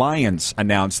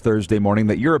Thursday morning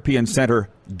that European center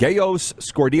Gaios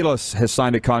Skordilos has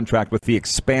signed a contract with the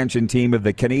expansion team of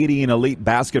the Canadian Elite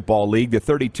Basketball League. The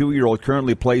 32-year-old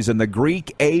currently plays in the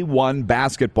Greek A1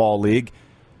 Basketball League.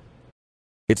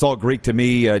 It's all Greek to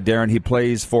me, Darren. He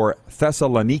plays for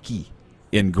Thessaloniki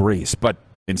in Greece, but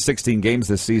in 16 games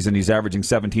this season, he's averaging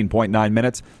 17.9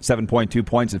 minutes, 7.2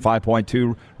 points, and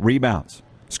 5.2 rebounds.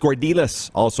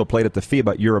 Skordilos also played at the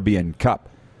FIBA European Cup.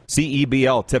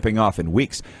 CEBL tipping off in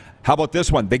weeks. How about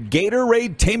this one? The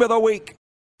Gatorade Team of the Week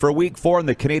for Week 4 in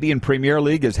the Canadian Premier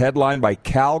League is headlined by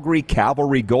Calgary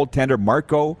Cavalry goaltender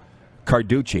Marco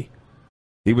Carducci.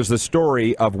 He was the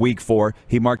story of Week 4.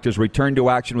 He marked his return to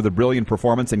action with a brilliant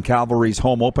performance in Cavalry's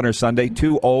home opener Sunday,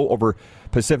 2-0 over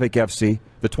Pacific FC.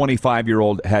 The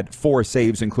 25-year-old had 4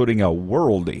 saves, including a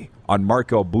worldie on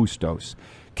Marco Bustos.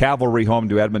 Cavalry home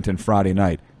to Edmonton Friday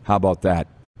night. How about that?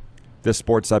 This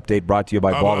sports update brought to you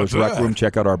by Baller's Rec Room.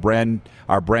 Check out our brand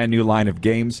new line of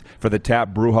games for the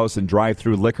Tap Brewhouse and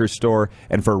drive-through liquor store.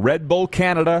 And for Red Bull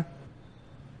Canada,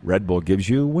 Red Bull gives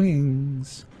you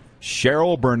wings.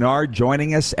 Cheryl Bernard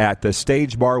joining us at the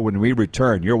Stage Bar when we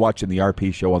return. You're watching the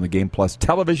RP Show on the Game Plus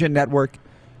television network,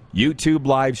 YouTube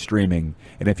live streaming.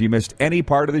 And if you missed any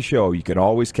part of the show, you can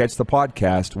always catch the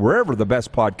podcast wherever the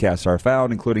best podcasts are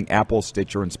found, including Apple,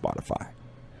 Stitcher, and Spotify.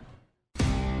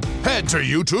 Head to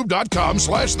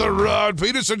youtube.com/The Rod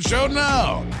Peterson Show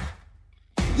now.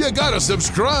 You gotta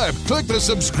subscribe. Click the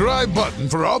subscribe button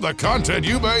for all the content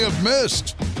you may have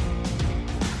missed.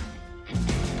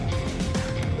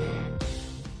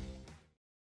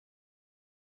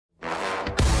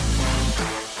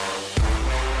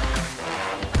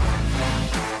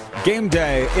 Game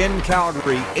day in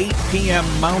Calgary, 8 p.m.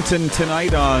 Mountain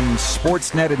tonight on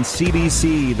Sportsnet and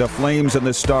CBC. The Flames and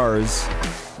the Stars.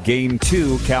 Game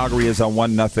 2, Calgary is a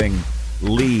 1-0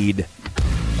 lead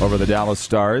over the Dallas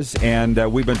Stars. And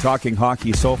we've been talking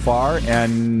hockey so far,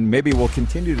 and maybe we'll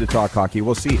continue to talk hockey.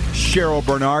 We'll see. Cheryl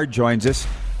Bernard joins us,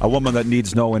 a woman that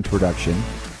needs no introduction.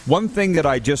 One thing that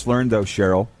I just learned, though,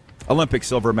 Cheryl, Olympic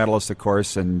silver medalist, of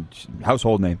course, and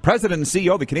household name, President and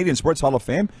CEO of the Canadian Sports Hall of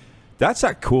Fame. That's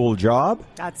a cool job.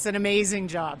 That's an amazing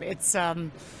job. It's, you're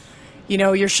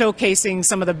showcasing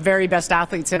some of the very best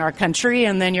athletes in our country,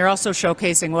 and then you're also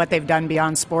showcasing what they've done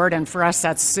beyond sport. And for us,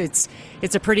 it's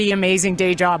a pretty amazing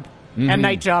day job. and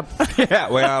night job. Yeah,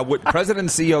 well, President and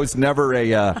CEO is never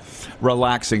a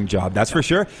relaxing job, that's for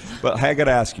sure. But hey, I got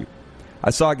to ask you, I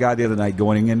saw a guy the other night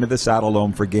going into the Saddle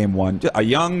Dome for Game 1, a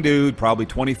young dude, probably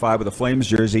 25, with a Flames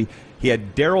jersey. He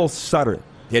had Daryl Sutter.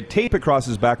 He had tape across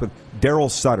his back with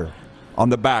Daryl Sutter on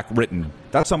the back written.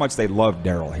 That's how much they love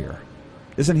Daryl here.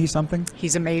 Isn't he something?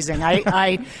 He's amazing.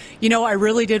 I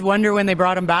really did wonder when they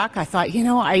brought him back. I thought,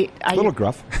 a little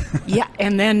gruff. Yeah,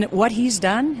 and then what he's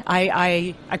done,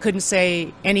 I couldn't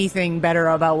say anything better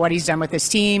about what he's done with this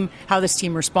team, how this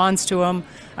team responds to him,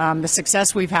 the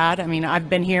success we've had. I mean, I've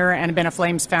been here and been a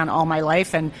Flames fan all my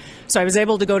life, and so I was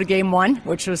able to go to Game 1,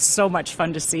 which was so much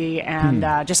fun to see,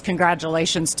 and just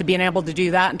congratulations to being able to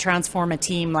do that and transform a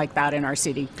team like that in our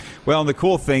city. Well, and the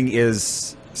cool thing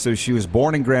is, so she was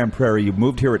born in Grand Prairie. You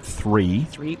moved here at 3.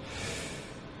 3.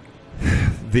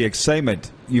 The excitement,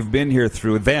 you've been here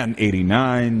through then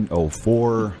 89,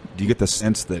 04. Do you get the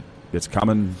sense that it's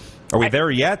coming? Are we there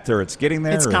yet, or it's getting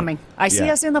there? It's coming. I see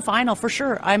us in the final for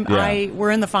sure.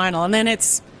 We're in the final, and then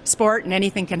it's sport and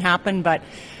anything can happen, but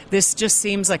this just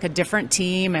seems like a different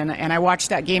team, and I watched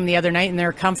that game the other night, and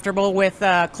they're comfortable with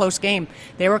a close game.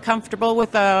 They were comfortable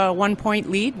with a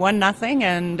 1-point lead, 1-0,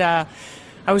 and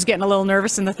I was getting a little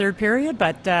nervous in the third period,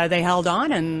 but they held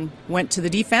on and went to the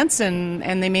defense, and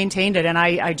they maintained it. And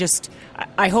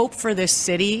I hope for this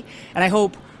city, and I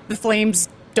hope the Flames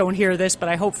don't hear this, but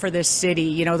I hope for this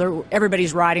city,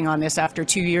 everybody's riding on this after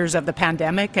 2 years of the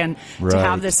pandemic, and to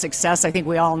have this success, I think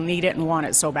we all need it and want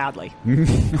it so badly.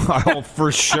 Oh,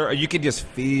 for sure. You can just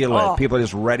feel it. People are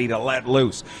just ready to let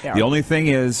loose. Yeah. The only thing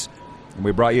is,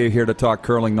 we brought you here to talk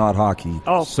curling, not hockey.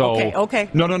 Oh, so, okay.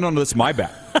 No, that's my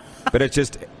bad. But it's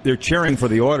just, they're cheering for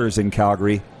the Oilers in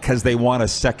Calgary because they want a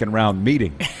second-round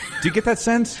meeting. Do you get that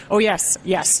sense? Oh, yes.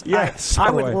 I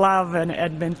would love an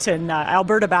Edmonton.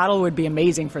 Alberta battle would be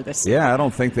amazing for this city. Yeah, I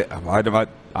don't think that,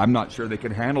 I'm not sure they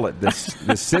can handle it, this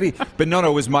city. But no,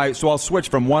 it was so I'll switch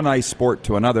from one ice sport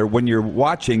to another. When you're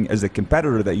watching as a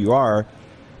competitor that you are,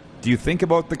 do you think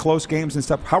about the close games and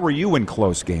stuff? How were you in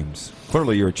close games?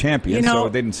 Clearly you're a champion, so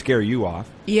it didn't scare you off.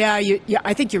 Yeah,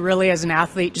 I think you really, as an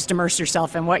athlete, just immerse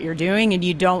yourself in what you're doing, and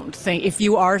you don't think, if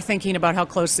you are thinking about how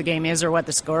close the game is or what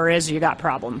the score is, you got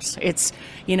problems. It's,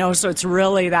 so it's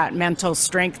really that mental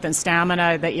strength and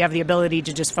stamina that you have the ability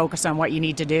to just focus on what you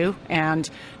need to do and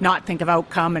not think of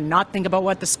outcome and not think about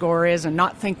what the score is and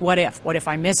not think, what if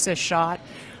I miss this shot?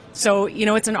 So,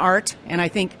 it's an art, and I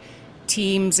think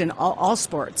teams in all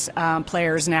sports,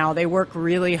 players now, they work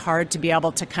really hard to be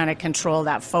able to kind of control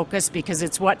that focus because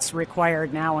it's what's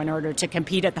required now in order to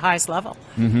compete at the highest level.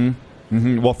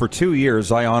 Well, for 2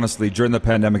 years, I honestly, during the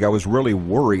pandemic, I was really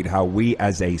worried how we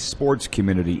as a sports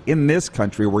community in this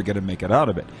country were going to make it out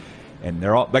of it. And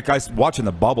they're all, like, guys watching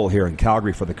the bubble here in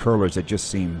Calgary for the curlers, it just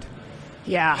seemed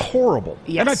horrible.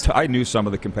 Yes. And I knew some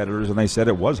of the competitors, and they said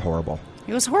it was horrible.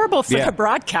 It was horrible for the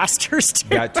broadcasters, too.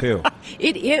 That, too.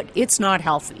 It's not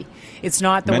healthy. It's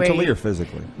not the Mentally or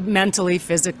physically? Mentally,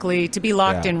 physically, to be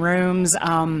locked in rooms.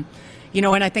 And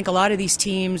I think a lot of these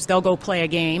teams, they'll go play a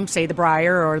game, say the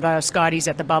Briar or the Scotties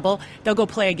at the Bubble. They'll go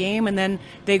play a game, and then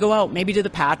they go out maybe to the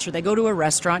Patch or they go to a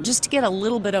restaurant just to get a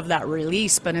little bit of that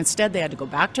release. But instead, they had to go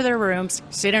back to their rooms,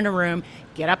 sit in a room,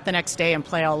 get up the next day and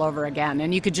play all over again.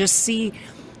 And you could just see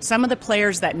some of the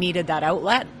players that needed that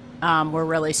outlet were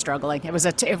really struggling. It was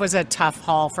a tough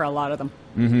haul for a lot of them.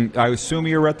 I assume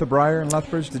you were at the Briar in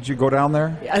Lethbridge. Did you go down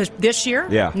there? This year?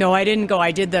 Yeah. No, I didn't go.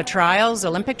 I did the trials,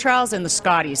 Olympic trials, and the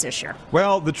Scotties this year.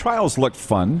 Well, the trials looked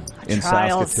fun in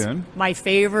Saskatoon. My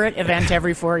favorite event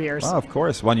every 4 years. Well, of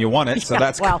course, when you won it, so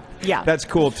that's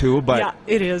cool too. But yeah,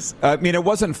 it is. I mean, it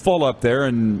wasn't full up there,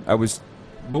 and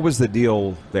what was the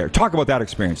deal there? Talk about that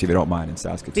experience, if you don't mind, in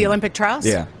Saskatoon. The Olympic trials?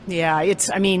 Yeah. Yeah,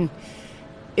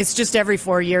 it's just every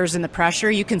 4 years and the pressure.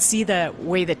 You can see the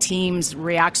way the teams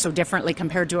react so differently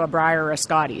compared to a Briar or a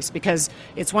Scotties because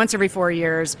it's once every 4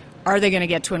 years. Are they going to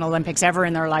get to an Olympics ever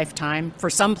in their lifetime? For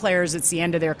some players, it's the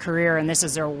end of their career, and this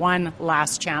is their one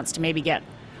last chance to maybe get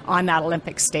on that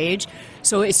Olympic stage.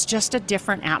 So it's just a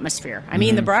different atmosphere. I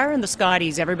mean, the Briar and the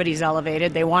Scotties, everybody's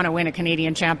elevated. They want to win a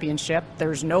Canadian championship.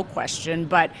 There's no question.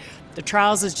 But the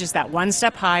trials is just that one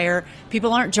step higher.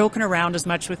 People aren't joking around as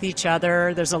much with each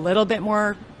other. There's a little bit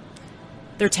more.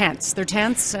 They're tense.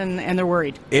 And they're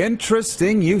worried.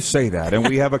 Interesting you say that. And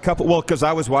we have a couple. Well, because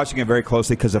I was watching it very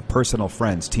closely because of personal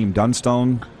friends. Team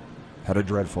Dunstone had a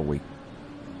dreadful week.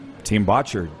 Team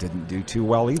Botcher didn't do too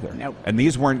well either. Nope. And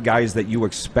these weren't guys that you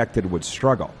expected would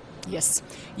struggle. Yes.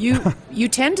 You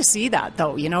tend to see that,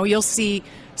 though. You'll see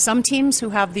some teams who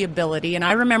have the ability, and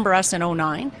I remember us in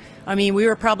 2009. I mean, we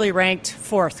were probably ranked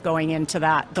 4th going into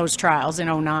those trials in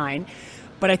 2009.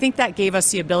 But I think that gave us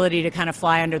the ability to kind of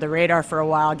fly under the radar for a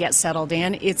while, get settled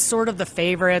in. It's sort of the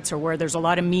favorites, or where there's a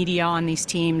lot of media on these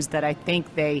teams, that I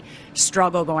think they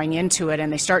struggle going into it,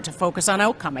 and they start to focus on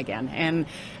outcome again. And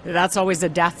that's always a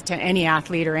death to any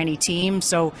athlete or any team.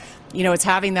 So, it's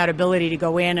having that ability to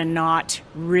go in and not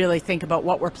really think about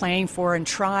what we're playing for and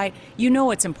try.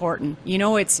 It's important.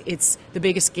 It's the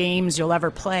biggest games you'll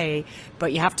ever play,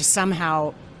 but you have to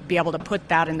somehow be able to put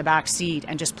that in the back seat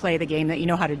and just play the game that you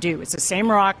know how to do. It's the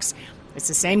same rocks, it's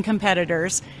the same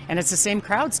competitors, and it's the same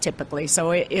crowds typically.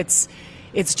 So it's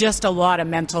just a lot of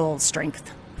mental strength.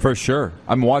 For sure.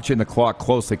 I'm watching the clock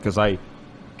closely because I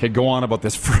could go on about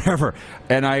this forever.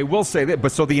 And I will say that,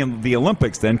 but so the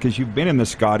Olympics then, because you've been in the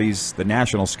Scotties, the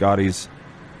national Scotties,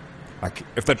 like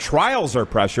if the trials are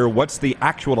pressure, what's the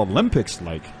actual Olympics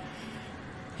like?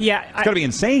 Yeah, it's got to be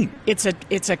insane. It's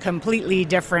a completely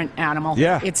different animal.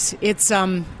 Yeah, it's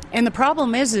and the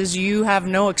problem is you have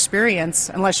no experience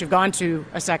unless you've gone to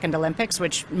a second Olympics,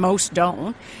 which most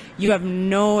don't. You have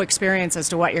no experience as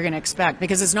to what you're going to expect,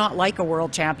 because it's not like a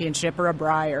world championship or a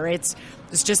Brier. It's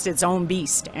just its own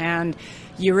beast, and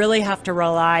you really have to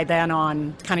rely then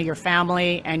on kind of your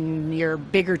family and your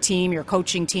bigger team, your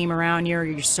coaching team around you,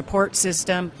 your support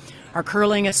system. Our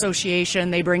curling association,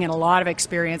 they bring in a lot of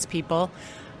experienced people.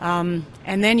 And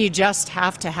then you just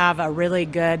have to have a really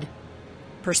good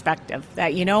perspective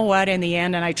that, in the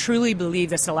end, and I truly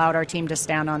believe this allowed our team to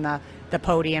stand on the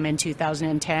podium in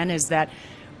 2010, is that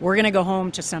we're going to go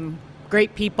home to some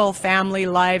great people, family,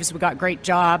 lives. We got great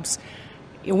jobs.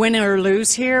 Win or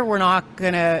lose here, we're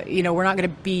going to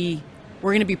be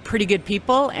pretty good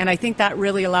people. And I think that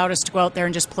really allowed us to go out there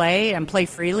and just play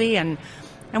freely. And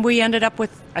we ended up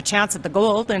with a chance at the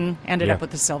gold and ended up with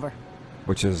the silver.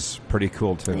 Which is pretty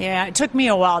cool, too. Yeah, it took me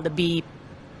a while to be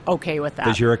okay with that.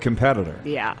 Because you're a competitor.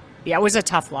 Yeah, it was a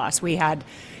tough loss. We had,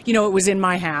 it was in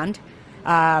my hand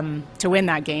to win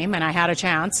that game, and I had a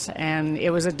chance. And it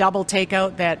was a double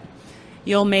takeout that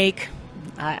you'll make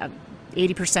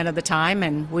 80% of the time,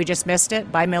 and we just missed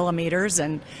it by millimeters.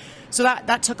 And so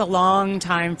that took a long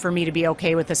time for me to be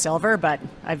okay with the silver, but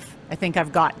I think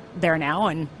I've got there now,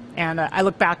 and I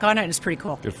look back on it, and it's pretty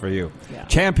cool. Good for you. Yeah.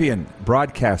 Champion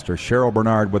broadcaster Cheryl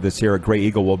Bernard with us here at Grey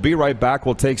Eagle. We'll be right back.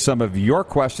 We'll take some of your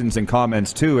questions and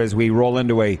comments, too, as we roll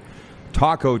into a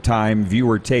Taco Time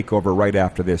viewer takeover right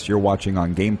after this. You're watching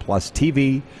on Game Plus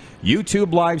TV,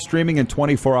 YouTube live streaming, and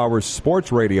 24-hour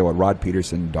sports radio at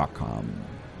rodpeterson.com.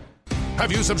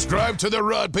 Have you subscribed to the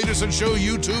Rod Peterson Show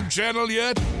YouTube channel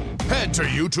yet? Head to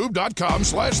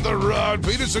youtube.com/The Rod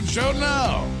Peterson Show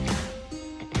now.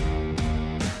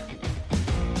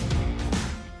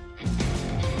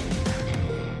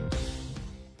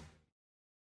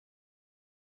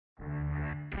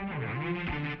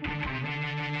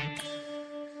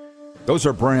 Those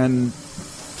are brand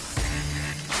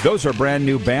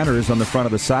new banners on the front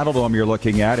of the Saddle Dome you're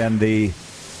looking at, and the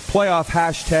playoff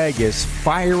hashtag is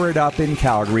Fire It Up in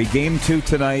Calgary. Game 2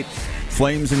 tonight,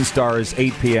 Flames and Stars,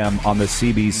 8 p.m. on the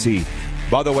CBC.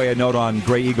 By the way, a note on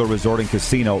Grey Eagle Resort and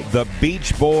Casino. The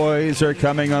Beach Boys are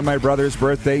coming on my brother's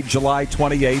birthday, July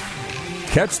 28th.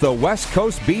 Catch the West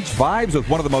Coast beach vibes with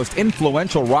one of the most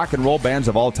influential rock and roll bands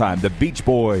of all time, the Beach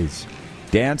Boys.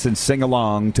 Dance and sing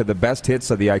along to the best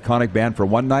hits of the iconic band for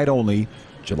one night only,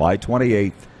 July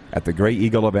 28th at the Grey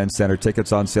Eagle Event Center.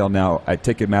 Tickets on sale now at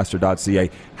Ticketmaster.ca.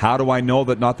 How do I know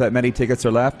that not that many tickets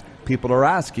are left? People are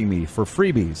asking me for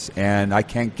freebies, and I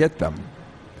can't get them.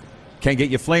 Can't get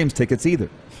you Flames tickets either.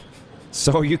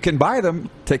 So you can buy them,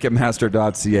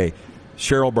 Ticketmaster.ca.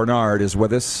 Cheryl Bernard is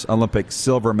with us, Olympic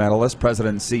silver medalist,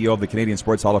 president and CEO of the Canadian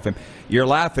Sports Hall of Fame. You're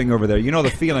laughing over there. You know the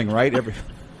feeling, right?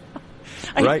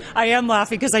 Right? I am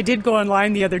laughing because I did go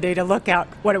online the other day to look at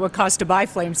what it would cost to buy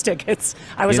Flames tickets.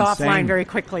 I was offline very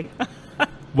quickly.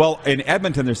 Well, in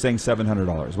Edmonton, they're saying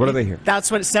 $700. What are they here?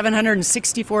 That's what it's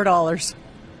 $764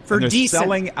 for and they're decent.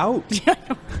 Selling out.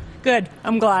 Good.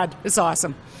 I'm glad. It's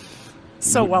awesome.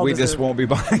 So well we deserved. just won't be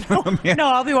buying them. Yeah. No,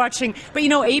 I'll be watching. But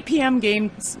 8 p.m.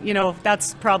 games,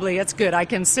 that's good. I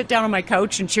can sit down on my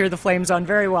couch and cheer the Flames on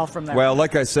very well from there. Well,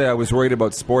 like I say, I was worried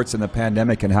about sports and the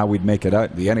pandemic and how we'd make it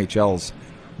out. The NHL's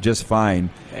just fine.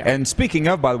 Yeah. And speaking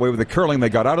of, by the way, with the curling, they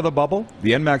got out of the bubble.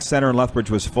 The NMAX Center in Lethbridge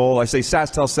was full. I say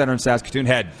SaskTel Center in Saskatoon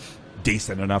had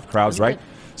decent enough crowds, right?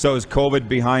 Good. So is COVID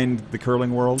behind the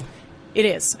curling world? It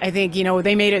is. I think,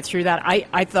 they made it through that.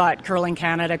 I thought Curling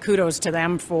Canada, kudos to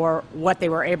them for what they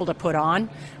were able to put on.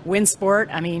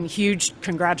 Winsport, huge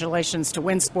congratulations to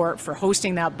Winsport for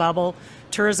hosting that bubble.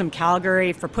 Tourism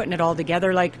Calgary for putting it all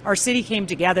together. Like, our city came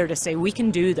together to say, we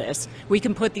can do this. We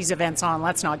can put these events on.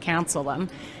 Let's not cancel them.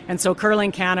 And so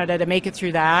Curling Canada, to make it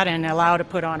through that and allow to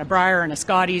put on a Brier and a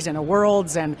Scotties and a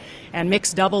Worlds and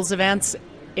mixed doubles events,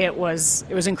 it was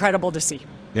incredible to see.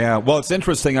 Yeah, well, it's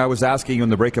interesting. I was asking you in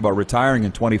the break about retiring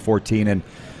in 2014, and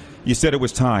you said it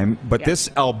was time. But This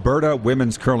Alberta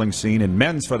women's curling scene, and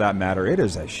men's for that matter, it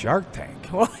is a shark tank.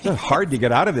 It's hard to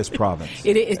get out of this province.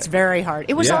 It's very hard.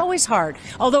 It was always hard.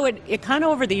 Although it kind of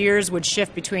over the years would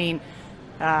shift between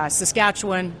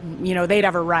Saskatchewan, they'd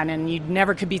have a run, and you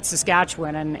never could beat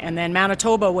Saskatchewan. And then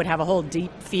Manitoba would have a whole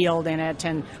deep field in it,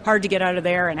 and hard to get out of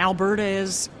there. And Alberta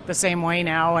is the same way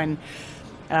now. And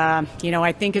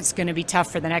I think it's going to be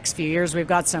tough for the next few years. We've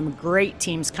got some great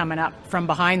teams coming up from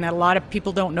behind that a lot of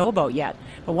people don't know about yet.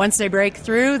 But once they break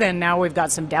through, then now we've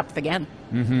got some depth again.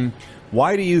 Mm-hmm.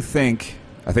 Why do you think,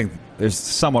 I think there's a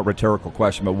somewhat rhetorical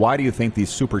question, but why do you think these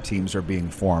super teams are being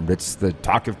formed? It's the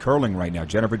talk of curling right now.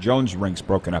 Jennifer Jones' rink's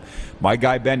broken up. My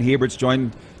guy Ben Hebert's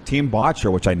joined Team Boccia,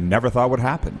 which I never thought would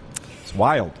happen. It's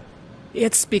wild.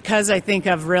 It's because I think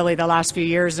of really the last few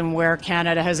years and where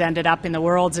Canada has ended up in the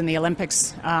Worlds and the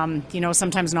Olympics,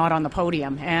 sometimes not on the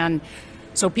podium. And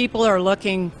so people are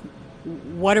looking,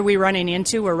 what are we running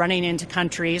into? We're running into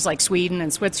countries like Sweden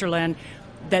and Switzerland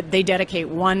that they dedicate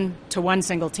one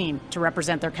single team to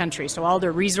represent their country. So all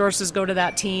their resources go to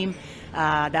that team.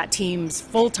 That team's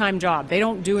full-time job. They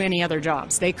don't do any other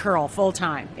jobs. They curl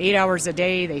full-time, 8 hours a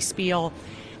day, they spiel.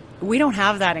 We don't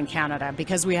have that in Canada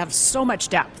because we have so much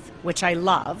depth, which I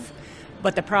love.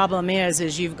 But the problem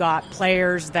is you've got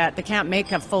players that they can't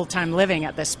make a full-time living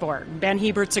at this sport. Ben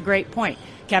Hebert's a great point.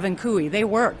 Kevin Cooey, they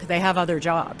work. They have other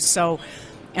jobs. So,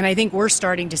 and I think we're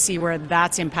starting to see where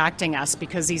that's impacting us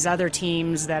because these other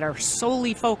teams that are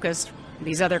solely focused,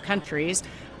 these other countries,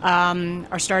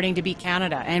 are starting to beat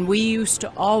Canada. And we used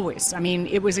to always,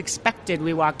 it was expected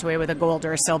we walked away with a gold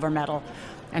or a silver medal.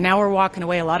 And now we're walking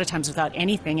away a lot of times without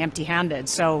anything, empty-handed.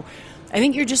 So I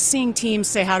think you're just seeing teams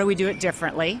say, how do we do it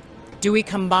differently? Do we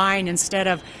combine instead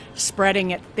of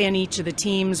spreading it thin, each of the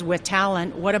teams with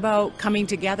talent? What about coming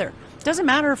together? It doesn't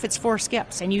matter if it's 4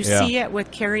 skips. And you see it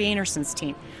with Carrie Anerson's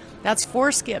team. That's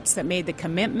 4 skips that made the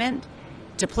commitment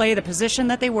to play the position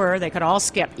that they were. They could all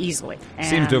skip easily. And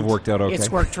seems to have worked out okay.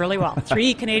 It's worked really well.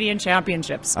 3 Canadian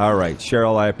championships. All right,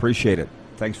 Cheryl, I appreciate it.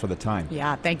 Thanks for the time.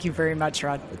 Yeah, thank you very much,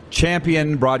 Rod.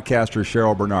 Champion broadcaster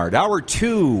Cheryl Bernard. Hour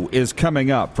 2 is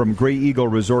coming up from Grey Eagle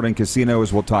Resort and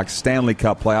Casinos. We'll talk Stanley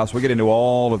Cup playoffs. We'll get into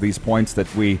all of these points that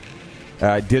we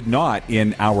did not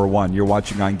in Hour 1. You're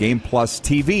watching on Game Plus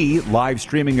TV, live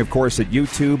streaming, of course, at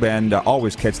YouTube, and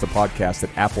always catch the podcast at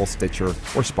Apple, Stitcher,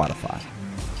 or Spotify.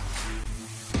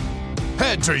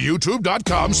 Head to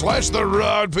youtube.com/The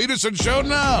Rod Peterson Show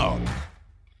now.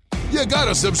 You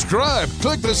gotta subscribe.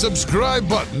 Click the subscribe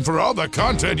button for all the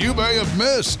content you may have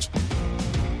missed.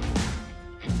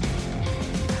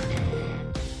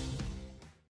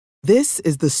 This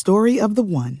is the story of the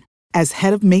one. As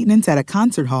head of maintenance at a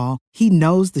concert hall, he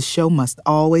knows the show must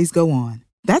always go on.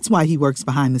 That's why he works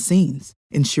behind the scenes,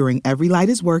 ensuring every light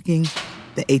is working,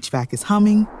 the HVAC is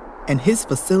humming, and his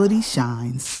facility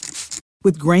shines.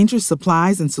 With Grainger's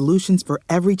supplies and solutions for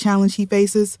every challenge he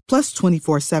faces, plus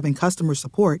 24/7 customer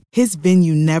support, his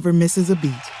venue never misses a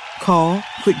beat. Call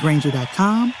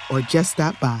quickgrainger.com or just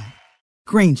stop by.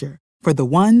 Grainger, for the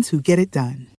ones who get it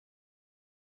done.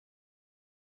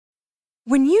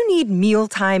 When you need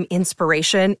mealtime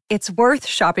inspiration, it's worth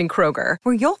shopping Kroger,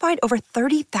 where you'll find over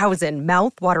 30,000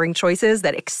 mouth-watering choices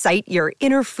that excite your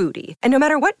inner foodie. And no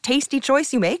matter what tasty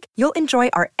choice you make, you'll enjoy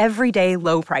our everyday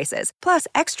low prices, plus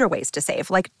extra ways to save,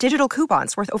 like digital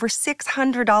coupons worth over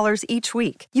 $600 each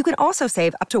week. You can also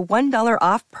save up to $1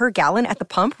 off per gallon at the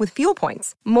pump with fuel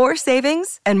points. More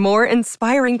savings and more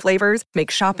inspiring flavors make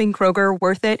shopping Kroger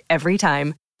worth it every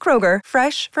time. Kroger,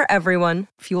 fresh for everyone.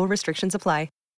 Fuel restrictions apply.